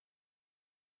nicely.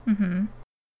 Mm-hmm.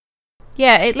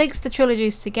 Yeah, it links the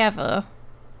trilogies together.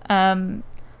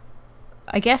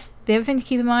 I guess the other thing to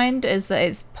keep in mind is that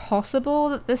it's possible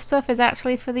that this stuff is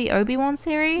actually for the Obi-Wan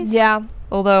series. Yeah.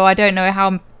 Although I don't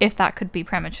know if that could be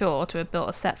premature to have built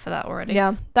a set for that already.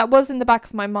 Yeah, that was in the back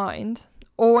of my mind.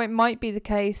 Or it might be the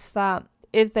case that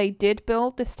if they did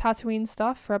build this Tatooine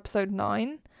stuff for episode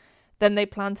 9, then they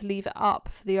plan to leave it up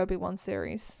for the Obi-Wan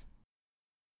series.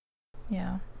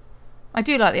 Yeah. I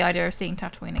do like the idea of seeing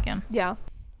Tatooine again. Yeah.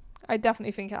 I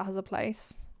definitely think it has a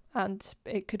place. And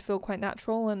it could feel quite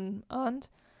natural and earned.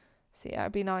 So yeah,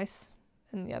 it'd be nice.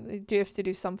 And yeah, they do have to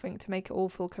do something to make it all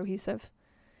feel cohesive.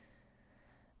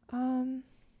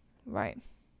 Right.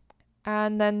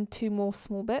 And then 2 more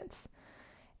small bits.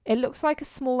 It looks like a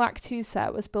small Act 2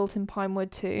 set was built in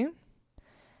Pinewood too.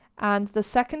 And the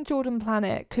second Jordan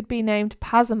planet could be named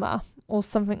Pazima or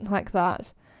something like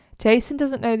that. Jason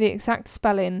doesn't know the exact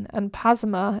spelling, and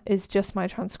Pazima is just my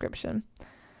transcription.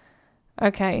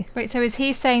 Okay. Wait, so is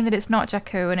he saying that it's not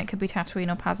Jakku and it could be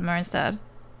Tatooine or Pazima instead?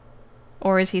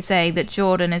 Or is he saying that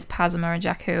Jordan is Pazima and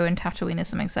Jakku and Tatooine is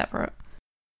something separate?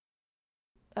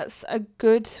 That's a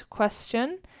good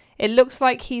question. It looks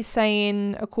like he's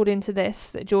saying, according to this,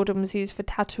 that Jordan was used for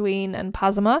Tatooine and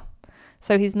Pazima.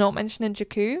 So he's not mentioning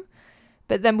Jakku.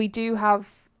 But then we do have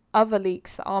other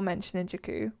leaks that are mentioning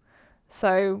Jakku.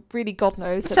 So really, God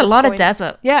knows. It's a lot of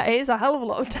desert. Yeah, it is a hell of a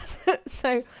lot of desert. So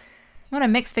I want to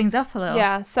mix things up a little.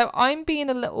 yeah, so I'm being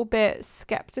a little bit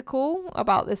skeptical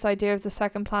about this idea of the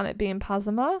second planet being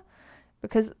Pazima,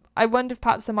 because I wonder if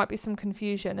perhaps there might be some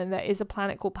confusion and there is a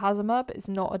planet called Pazima, but it's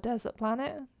not a desert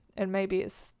planet, and maybe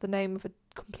it's the name of a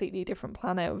completely different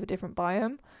planet with a different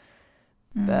biome.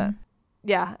 But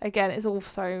yeah, again, it's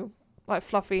also like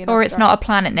fluffy and or abstract. it's not a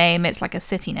planet name, it's like a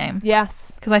city name.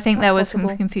 Yes, because I think there was possible.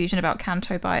 some confusion about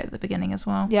Canto Bight at the beginning as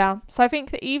well. Yeah, so I think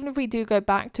that even if we do go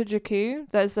back to Jakku,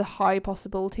 there's a high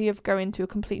possibility of going to a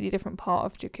completely different part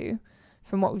of Jakku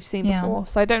from what we've seen before.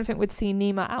 So I don't think we'd see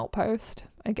Nima Outpost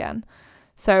again.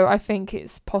 So I think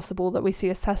it's possible that we see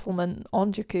a settlement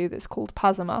on Jakku that's called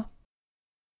Pazima.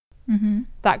 Mm-hmm.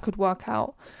 That could work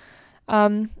out.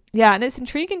 Yeah, and it's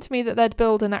intriguing to me that they'd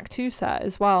build an Act 2 set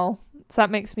as well. So that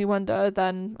makes me wonder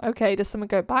then, okay, does someone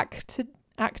go back to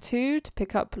Act 2 to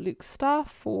pick up Luke's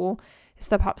stuff? Or is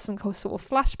there perhaps some sort of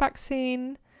flashback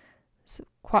scene? There's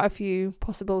quite a few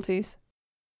possibilities.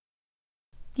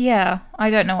 Yeah, I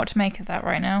don't know what to make of that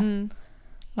right now. Mm.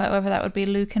 Like whether that would be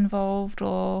Luke involved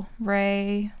or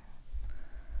Rey.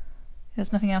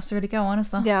 There's nothing else to really go on, is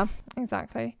there? Yeah,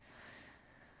 exactly.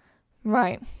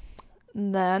 Right.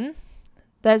 And then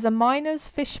there's a miners'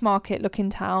 fish market looking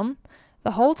town.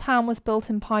 The whole town was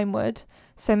built in Pinewood,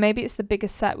 so maybe it's the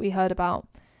biggest set we heard about.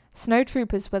 Snow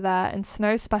troopers were there and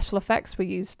snow special effects were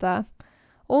used there.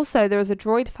 Also, there is a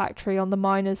droid factory on the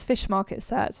miners' fish market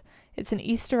set. It's an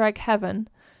Easter egg heaven.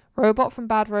 Robot from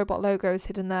Bad Robot logo is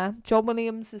hidden there. John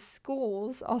Williams'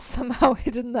 scores are somehow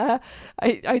hidden there.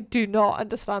 I do not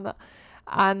understand that.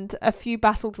 And a few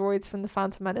battle droids from the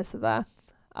Phantom Menace are there.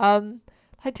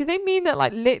 Like, do they mean that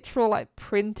like literal like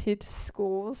printed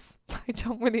scores by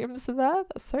John Williams are there?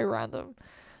 That's so random.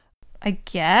 I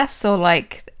guess, or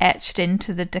like etched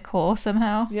into the decor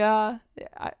somehow. Yeah,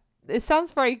 it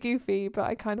sounds very goofy, but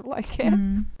I kind of like it.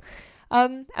 Mm.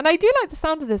 And I do like the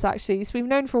sound of this actually. So we've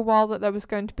known for a while that there was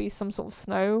going to be some sort of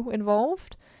snow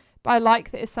involved, but I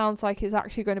like that it sounds like it's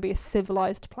actually going to be a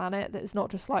civilized planet. That it's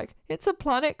not just like it's a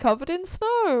planet covered in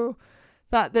snow.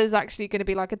 That there's actually going to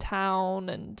be like a town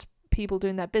and people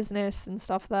doing their business and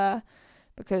stuff there.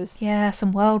 Because Yeah,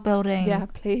 some world building. yeah,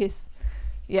 please.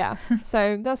 Yeah,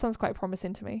 so that sounds quite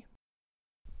promising to me.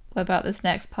 What about this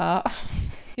next part?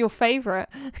 Your favourite?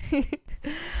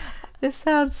 This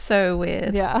sounds so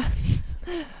weird. Yeah.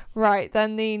 Right,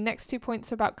 then the next 2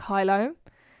 points are about Kylo.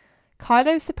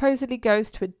 Kylo supposedly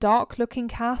goes to a dark-looking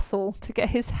castle to get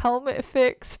his helmet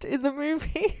fixed in the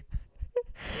movie.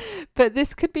 But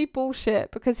this could be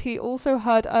bullshit because he also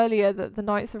heard earlier that the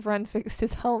Knights of Ren fixed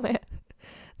his helmet.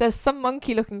 There's some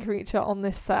monkey-looking creature on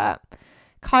this set.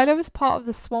 Kylo is part of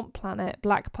the swamp planet,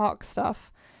 Black Park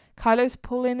stuff. Kylo's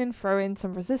pulling and throwing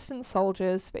some resistance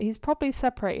soldiers, but he's probably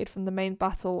separated from the main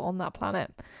battle on that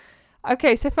planet.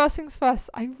 Okay, so first things first,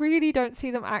 I really don't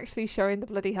see them actually showing the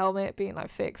bloody helmet being like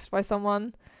fixed by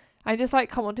someone. I just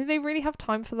like, come on, do they really have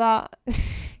time for that?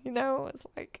 You know, it's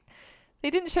like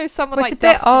they didn't show someone Well, it's like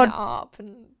a bit dusting odd. it up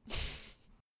and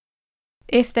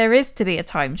If there is to be a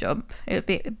time jump, it would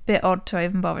be a bit odd to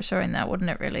even bother showing that, wouldn't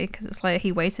it, really? Because it's like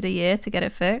he waited a year to get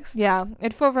it fixed. yeah,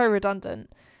 it felt very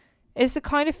redundant. It's the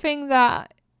kind of thing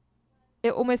that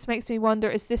it almost makes me wonder,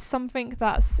 is this something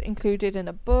that's included in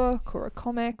a book or a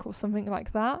comic or something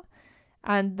like that?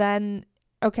 And then,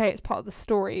 okay, it's part of the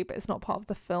story, but it's not part of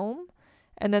the film.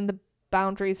 And then the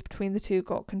boundaries between the two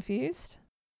got confused.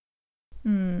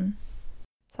 Hmm.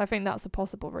 So I think that's a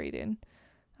possible reading.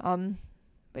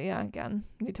 But yeah, again,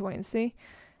 need to wait and see.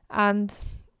 And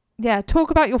yeah,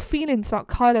 talk about your feelings about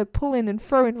Kylo pulling and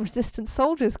throwing resistant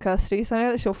soldiers, Kirsty. So I know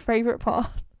that's your favourite part.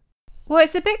 Well,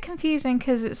 it's a bit confusing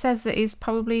because it says that he's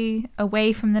probably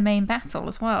away from the main battle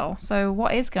as well. So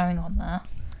what is going on there?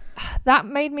 That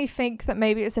made me think that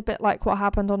maybe it's a bit like what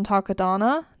happened on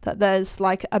Takodana, that there's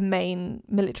like a main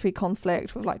military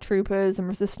conflict with like troopers and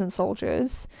resistance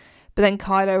soldiers. But then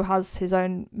Kylo has his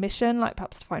own mission, like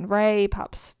perhaps to find Rey,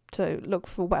 perhaps to look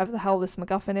for whatever the hell this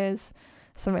MacGuffin is,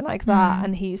 something like that.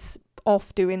 And he's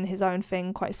off doing his own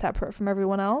thing, quite separate from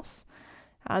everyone else.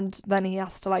 And then he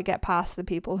has to like get past the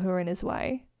people who are in his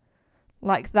way.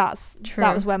 Like that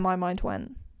was where my mind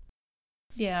went.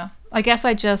 Yeah. I guess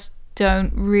I just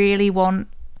don't really want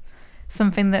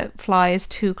something that flies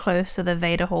too close to the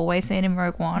Vader hallway scene in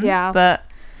Rogue One. Yeah. But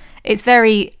it's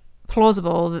very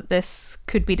plausible that this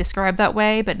could be described that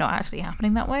way, but not actually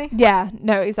happening that way. Yeah,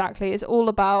 no, exactly. It's all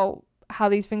about how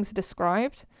these things are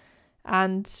described.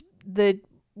 And the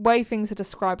way things are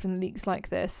described in leaks like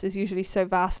this is usually so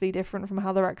vastly different from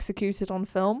how they're executed on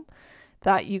film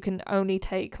that you can only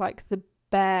take like the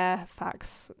bare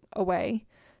facts away.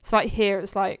 So like here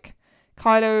it's like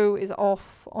Kylo is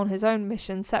off on his own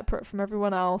mission separate from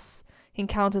everyone else. He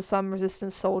encounters some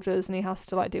resistance soldiers and he has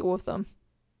to like deal with them.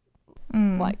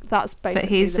 Like that's basically. But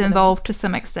he's involved to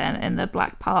some extent in the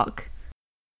Black Park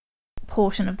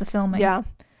portion of the filming. Yeah.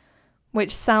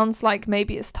 Which sounds like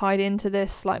maybe it's tied into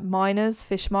this like miners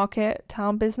fish market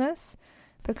town business.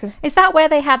 Because Is that where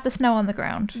they had the snow on the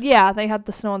ground? yeah, they had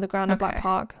the snow on the ground in Black Okay.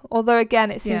 Park. Although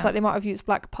again, it seems Yeah. like they might have used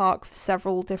Black Park for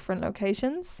several different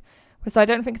locations. Because I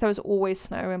don't think there was always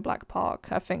snow in Black Park.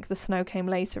 I think the snow came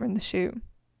later in the shoot.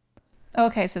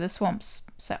 Okay, so the swamp's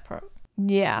separate.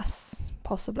 Yes,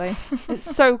 possibly.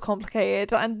 It's so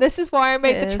complicated, and this is why I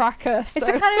made It the is. tracker. So. It's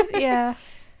the kind of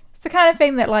it's the kind of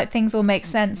thing that like things will make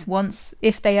sense once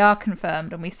if they are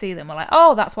confirmed and we see them. We're like,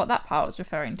 oh, that's what that part was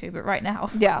referring to. But right now,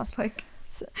 Yeah. it's like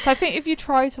So I think if you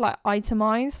try to like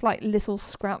itemize like little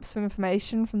scraps of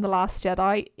information from The Last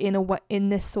Jedi in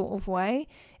this sort of way,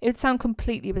 it would sound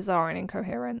completely bizarre and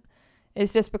incoherent.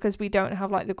 It's just because we don't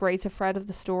have like the greater thread of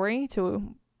the story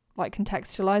to like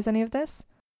contextualize any of this.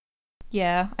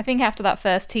 yeah. I think after that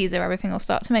first teaser, everything will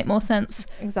start to make more sense.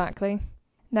 Exactly.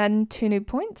 Then 2 new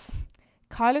points.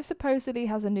 Kylo supposedly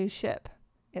has a new ship.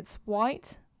 It's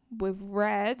white with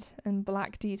red and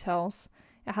black details.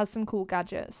 It has some cool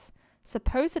gadgets.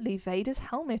 Supposedly Vader's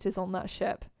helmet is on that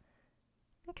ship.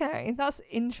 Okay, that's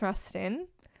interesting.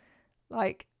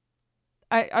 Like,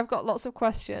 I've got lots of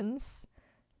questions.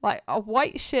 Like, a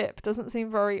white ship doesn't seem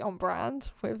very on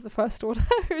brand with the First Order.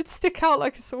 It would stick out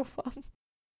like a sore thumb.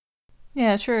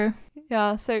 Yeah, true.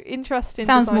 Yeah, so interesting.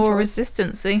 Sounds design more choice.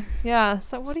 resistancy. Yeah,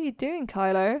 so what are you doing,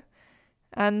 Kylo?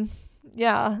 And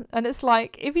yeah, and it's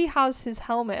like if he has his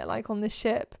helmet like on this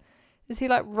ship, is he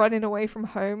like running away from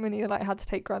home and he like had to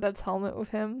take Granddad's helmet with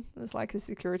him as like a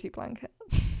security blanket?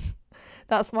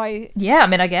 That's my Yeah, I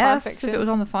mean, I guess if fiction. it was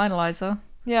on the finalizer.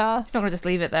 yeah. He's not gonna just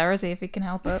leave it there, is he? If he can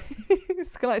help it.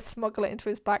 He's gonna like smuggle it into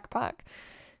his backpack.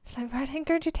 It's like, right, I'm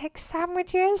going to take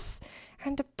sandwiches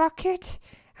and a bucket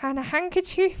and a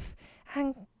handkerchief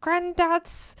and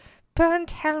Granddad's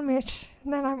burnt helmet,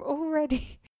 and then I'm all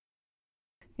ready.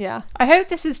 Yeah. I hope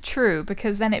this is true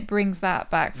because then it brings that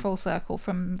back full circle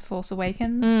from Force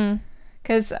Awakens.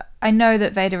 Because I know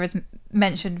that Vader is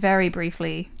mentioned very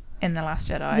briefly in The Last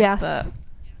Jedi. Yes. But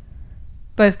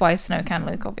both by Snoke and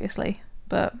Luke, obviously.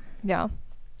 But Yeah.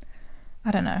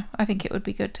 I don't know. I think it would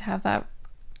be good to have that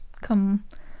come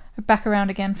back around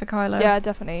again for Kylo. Yeah,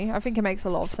 definitely. I think it makes a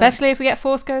lot of Especially sense. if we get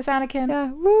Force Ghost Anakin. Yeah.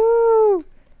 Woo!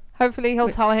 Hopefully he'll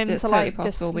Which tell him it's to totally like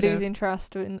just possible we lose do.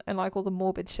 interest in like all the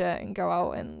morbid shit and go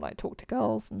out and like talk to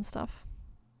girls and stuff.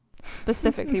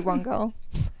 Specifically one girl.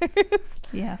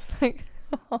 Yes.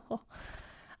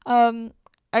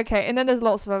 Okay, and then there's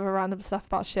lots of other random stuff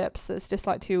about ships that's just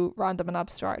like too random and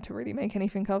abstract to really make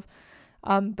anything of.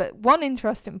 But one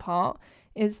interesting part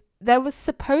is there was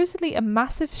supposedly a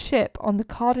massive ship on the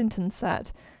Cardington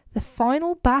set. The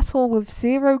final battle with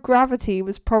zero gravity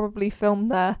was probably filmed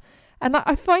there. And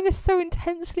I find this so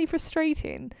intensely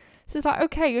frustrating. So it's like,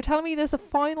 okay, you're telling me there's a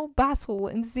final battle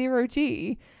in zero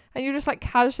G, and you're just like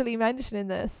casually mentioning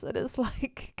this, and it's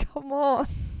like, come on.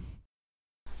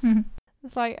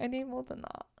 It's like, I need more than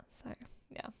that. So,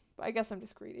 yeah. But I guess I'm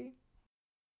just greedy.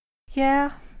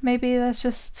 Yeah, maybe there's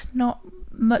just not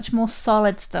much more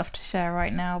solid stuff to share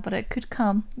right now, but it could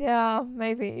come. Yeah,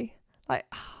 maybe. Like,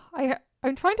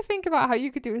 I'm trying to think about how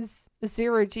you could do a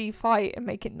zero G fight and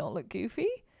make it not look goofy.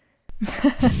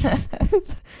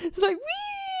 It's like,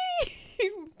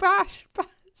 wee! Bash, bash.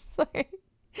 Like,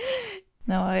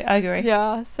 No, I agree.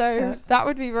 yeah, so Yeah. that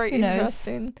would be very Who knows?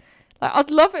 interesting. Like,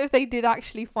 I'd love it if they did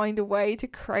actually find a way to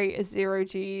create a zero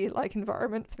G like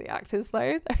environment for the actors,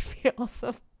 though. That would be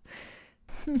awesome.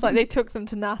 It's like they took them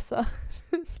to NASA.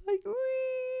 It's like,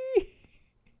 wee!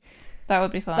 That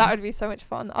would be fun. That would be so much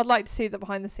fun. I'd like to see the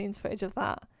behind the scenes footage of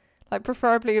that. Like,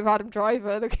 preferably with Adam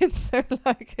Driver looking so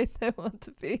like I don't want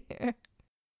to be here.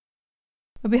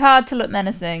 It would be hard to look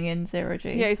menacing in zero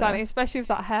G. Yeah, so- exactly. Especially with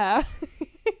that hair.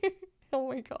 Oh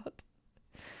my god.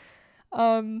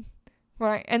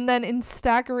 Right, and then in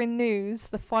staggering news,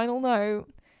 the final note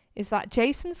is that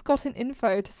Jason's gotten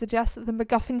info to suggest that the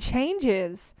MacGuffin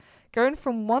changes, going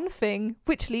from one thing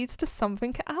which leads to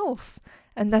something else,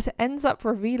 and that it ends up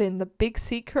revealing the big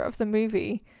secret of the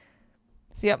movie.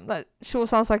 So yep, that sure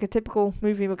sounds like a typical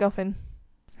movie MacGuffin.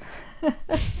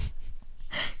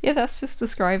 Yeah, that's just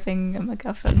describing a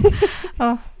MacGuffin.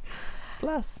 Oh,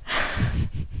 Bless.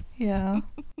 yeah.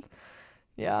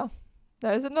 Yeah. No,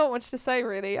 there's not much to say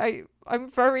really. I'm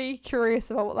very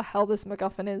curious about what the hell this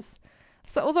MacGuffin is.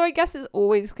 So although I guess it's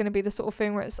always going to be the sort of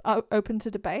thing where it's open to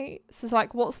debate. So it's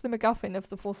like, what's the MacGuffin of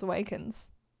The Force Awakens?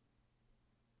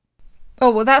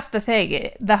 Oh, well, that's the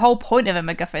thing. The whole point of a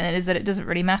MacGuffin is that it doesn't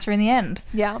really matter in the end.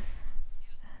 Yeah.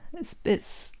 It's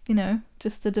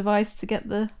just a device to get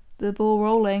the ball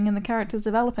rolling and the characters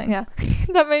developing. Yeah.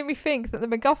 That made me think that the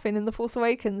MacGuffin in The Force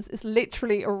Awakens is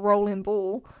literally a rolling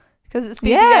ball because it's BB-8.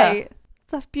 Yeah.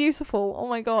 That's beautiful. Oh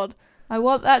my god. I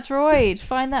want that droid.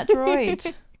 Find that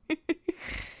droid.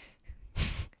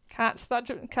 Catch the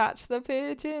pigeon. Catch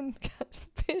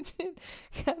the pigeon.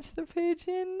 Catch the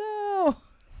pigeon. No.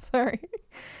 Sorry.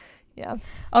 Yeah.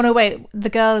 Oh, no, wait. The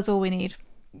girl is all we need.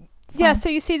 It's Yeah, fine. so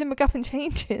you see the MacGuffin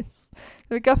changes.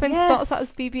 The MacGuffin Yes. starts out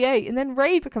as BB-8 and then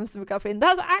Rey becomes the MacGuffin.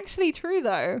 That's actually true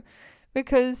though,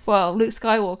 because Well, Luke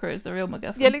Skywalker is the real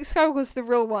MacGuffin. yeah, Luke Skywalker's the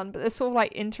real one, but there's sort of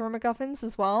like interim MacGuffins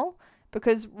as well.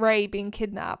 Because Rey being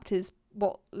kidnapped is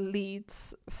what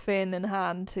leads Finn and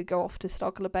Han to go off to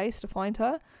Starkiller Base to find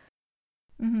her.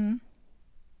 Mm-hmm.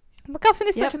 MacGuffin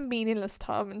is Yep. such a meaningless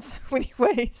term in so many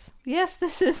ways. Yes,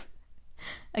 this is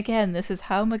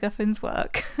how MacGuffins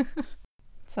work.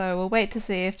 So we'll wait to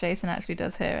see if Jason actually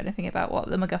does hear anything about what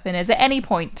the MacGuffin is at any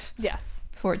point Yes,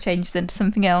 before it changes into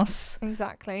something else.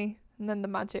 exactly. And then the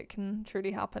magic can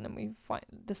truly happen and we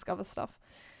discover stuff.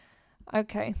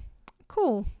 Okay.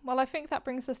 Cool. Well, I think that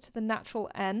brings us to the natural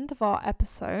end of our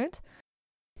episode.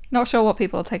 Not sure what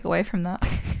people will take away from that.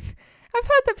 I've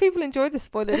heard that people enjoy the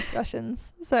spoiler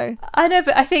discussions, so I know,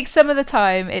 but I think some of the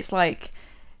time it's like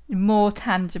more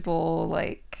tangible,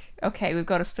 like, okay, we've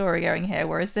got a story going here,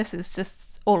 whereas this is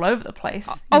just all over the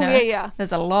place. Yeah.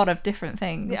 There's a lot of different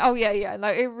things. Yeah.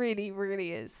 Like, it really,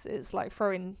 really is. It's like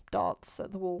throwing darts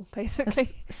at the wall, basically.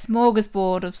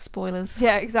 Smorgasbord of spoilers.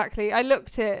 Yeah, exactly. I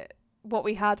looked at what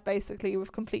we had, basically,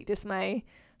 with complete dismay.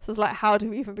 So I was like, how do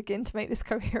we even begin to make this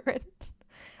coherent?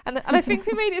 And I think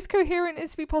we made it as coherent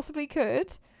as we possibly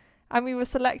could. And we were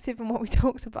selective in what we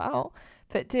talked about.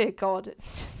 But dear God,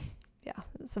 it's just,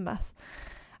 it's a mess.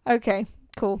 Okay,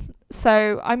 cool.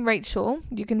 So I'm Rachel.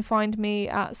 You can find me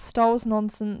at Star Wars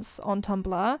Nonsense on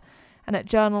Tumblr and at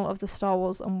Journal of the Star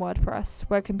Wars on WordPress.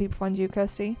 Where can people find you,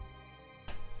 Kirsty?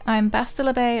 I'm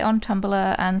Bastila Bay on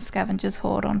Tumblr and Scavengers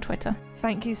Horde on Twitter.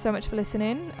 Thank you so much for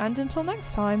listening, and until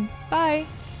next time, bye.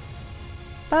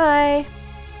 Bye.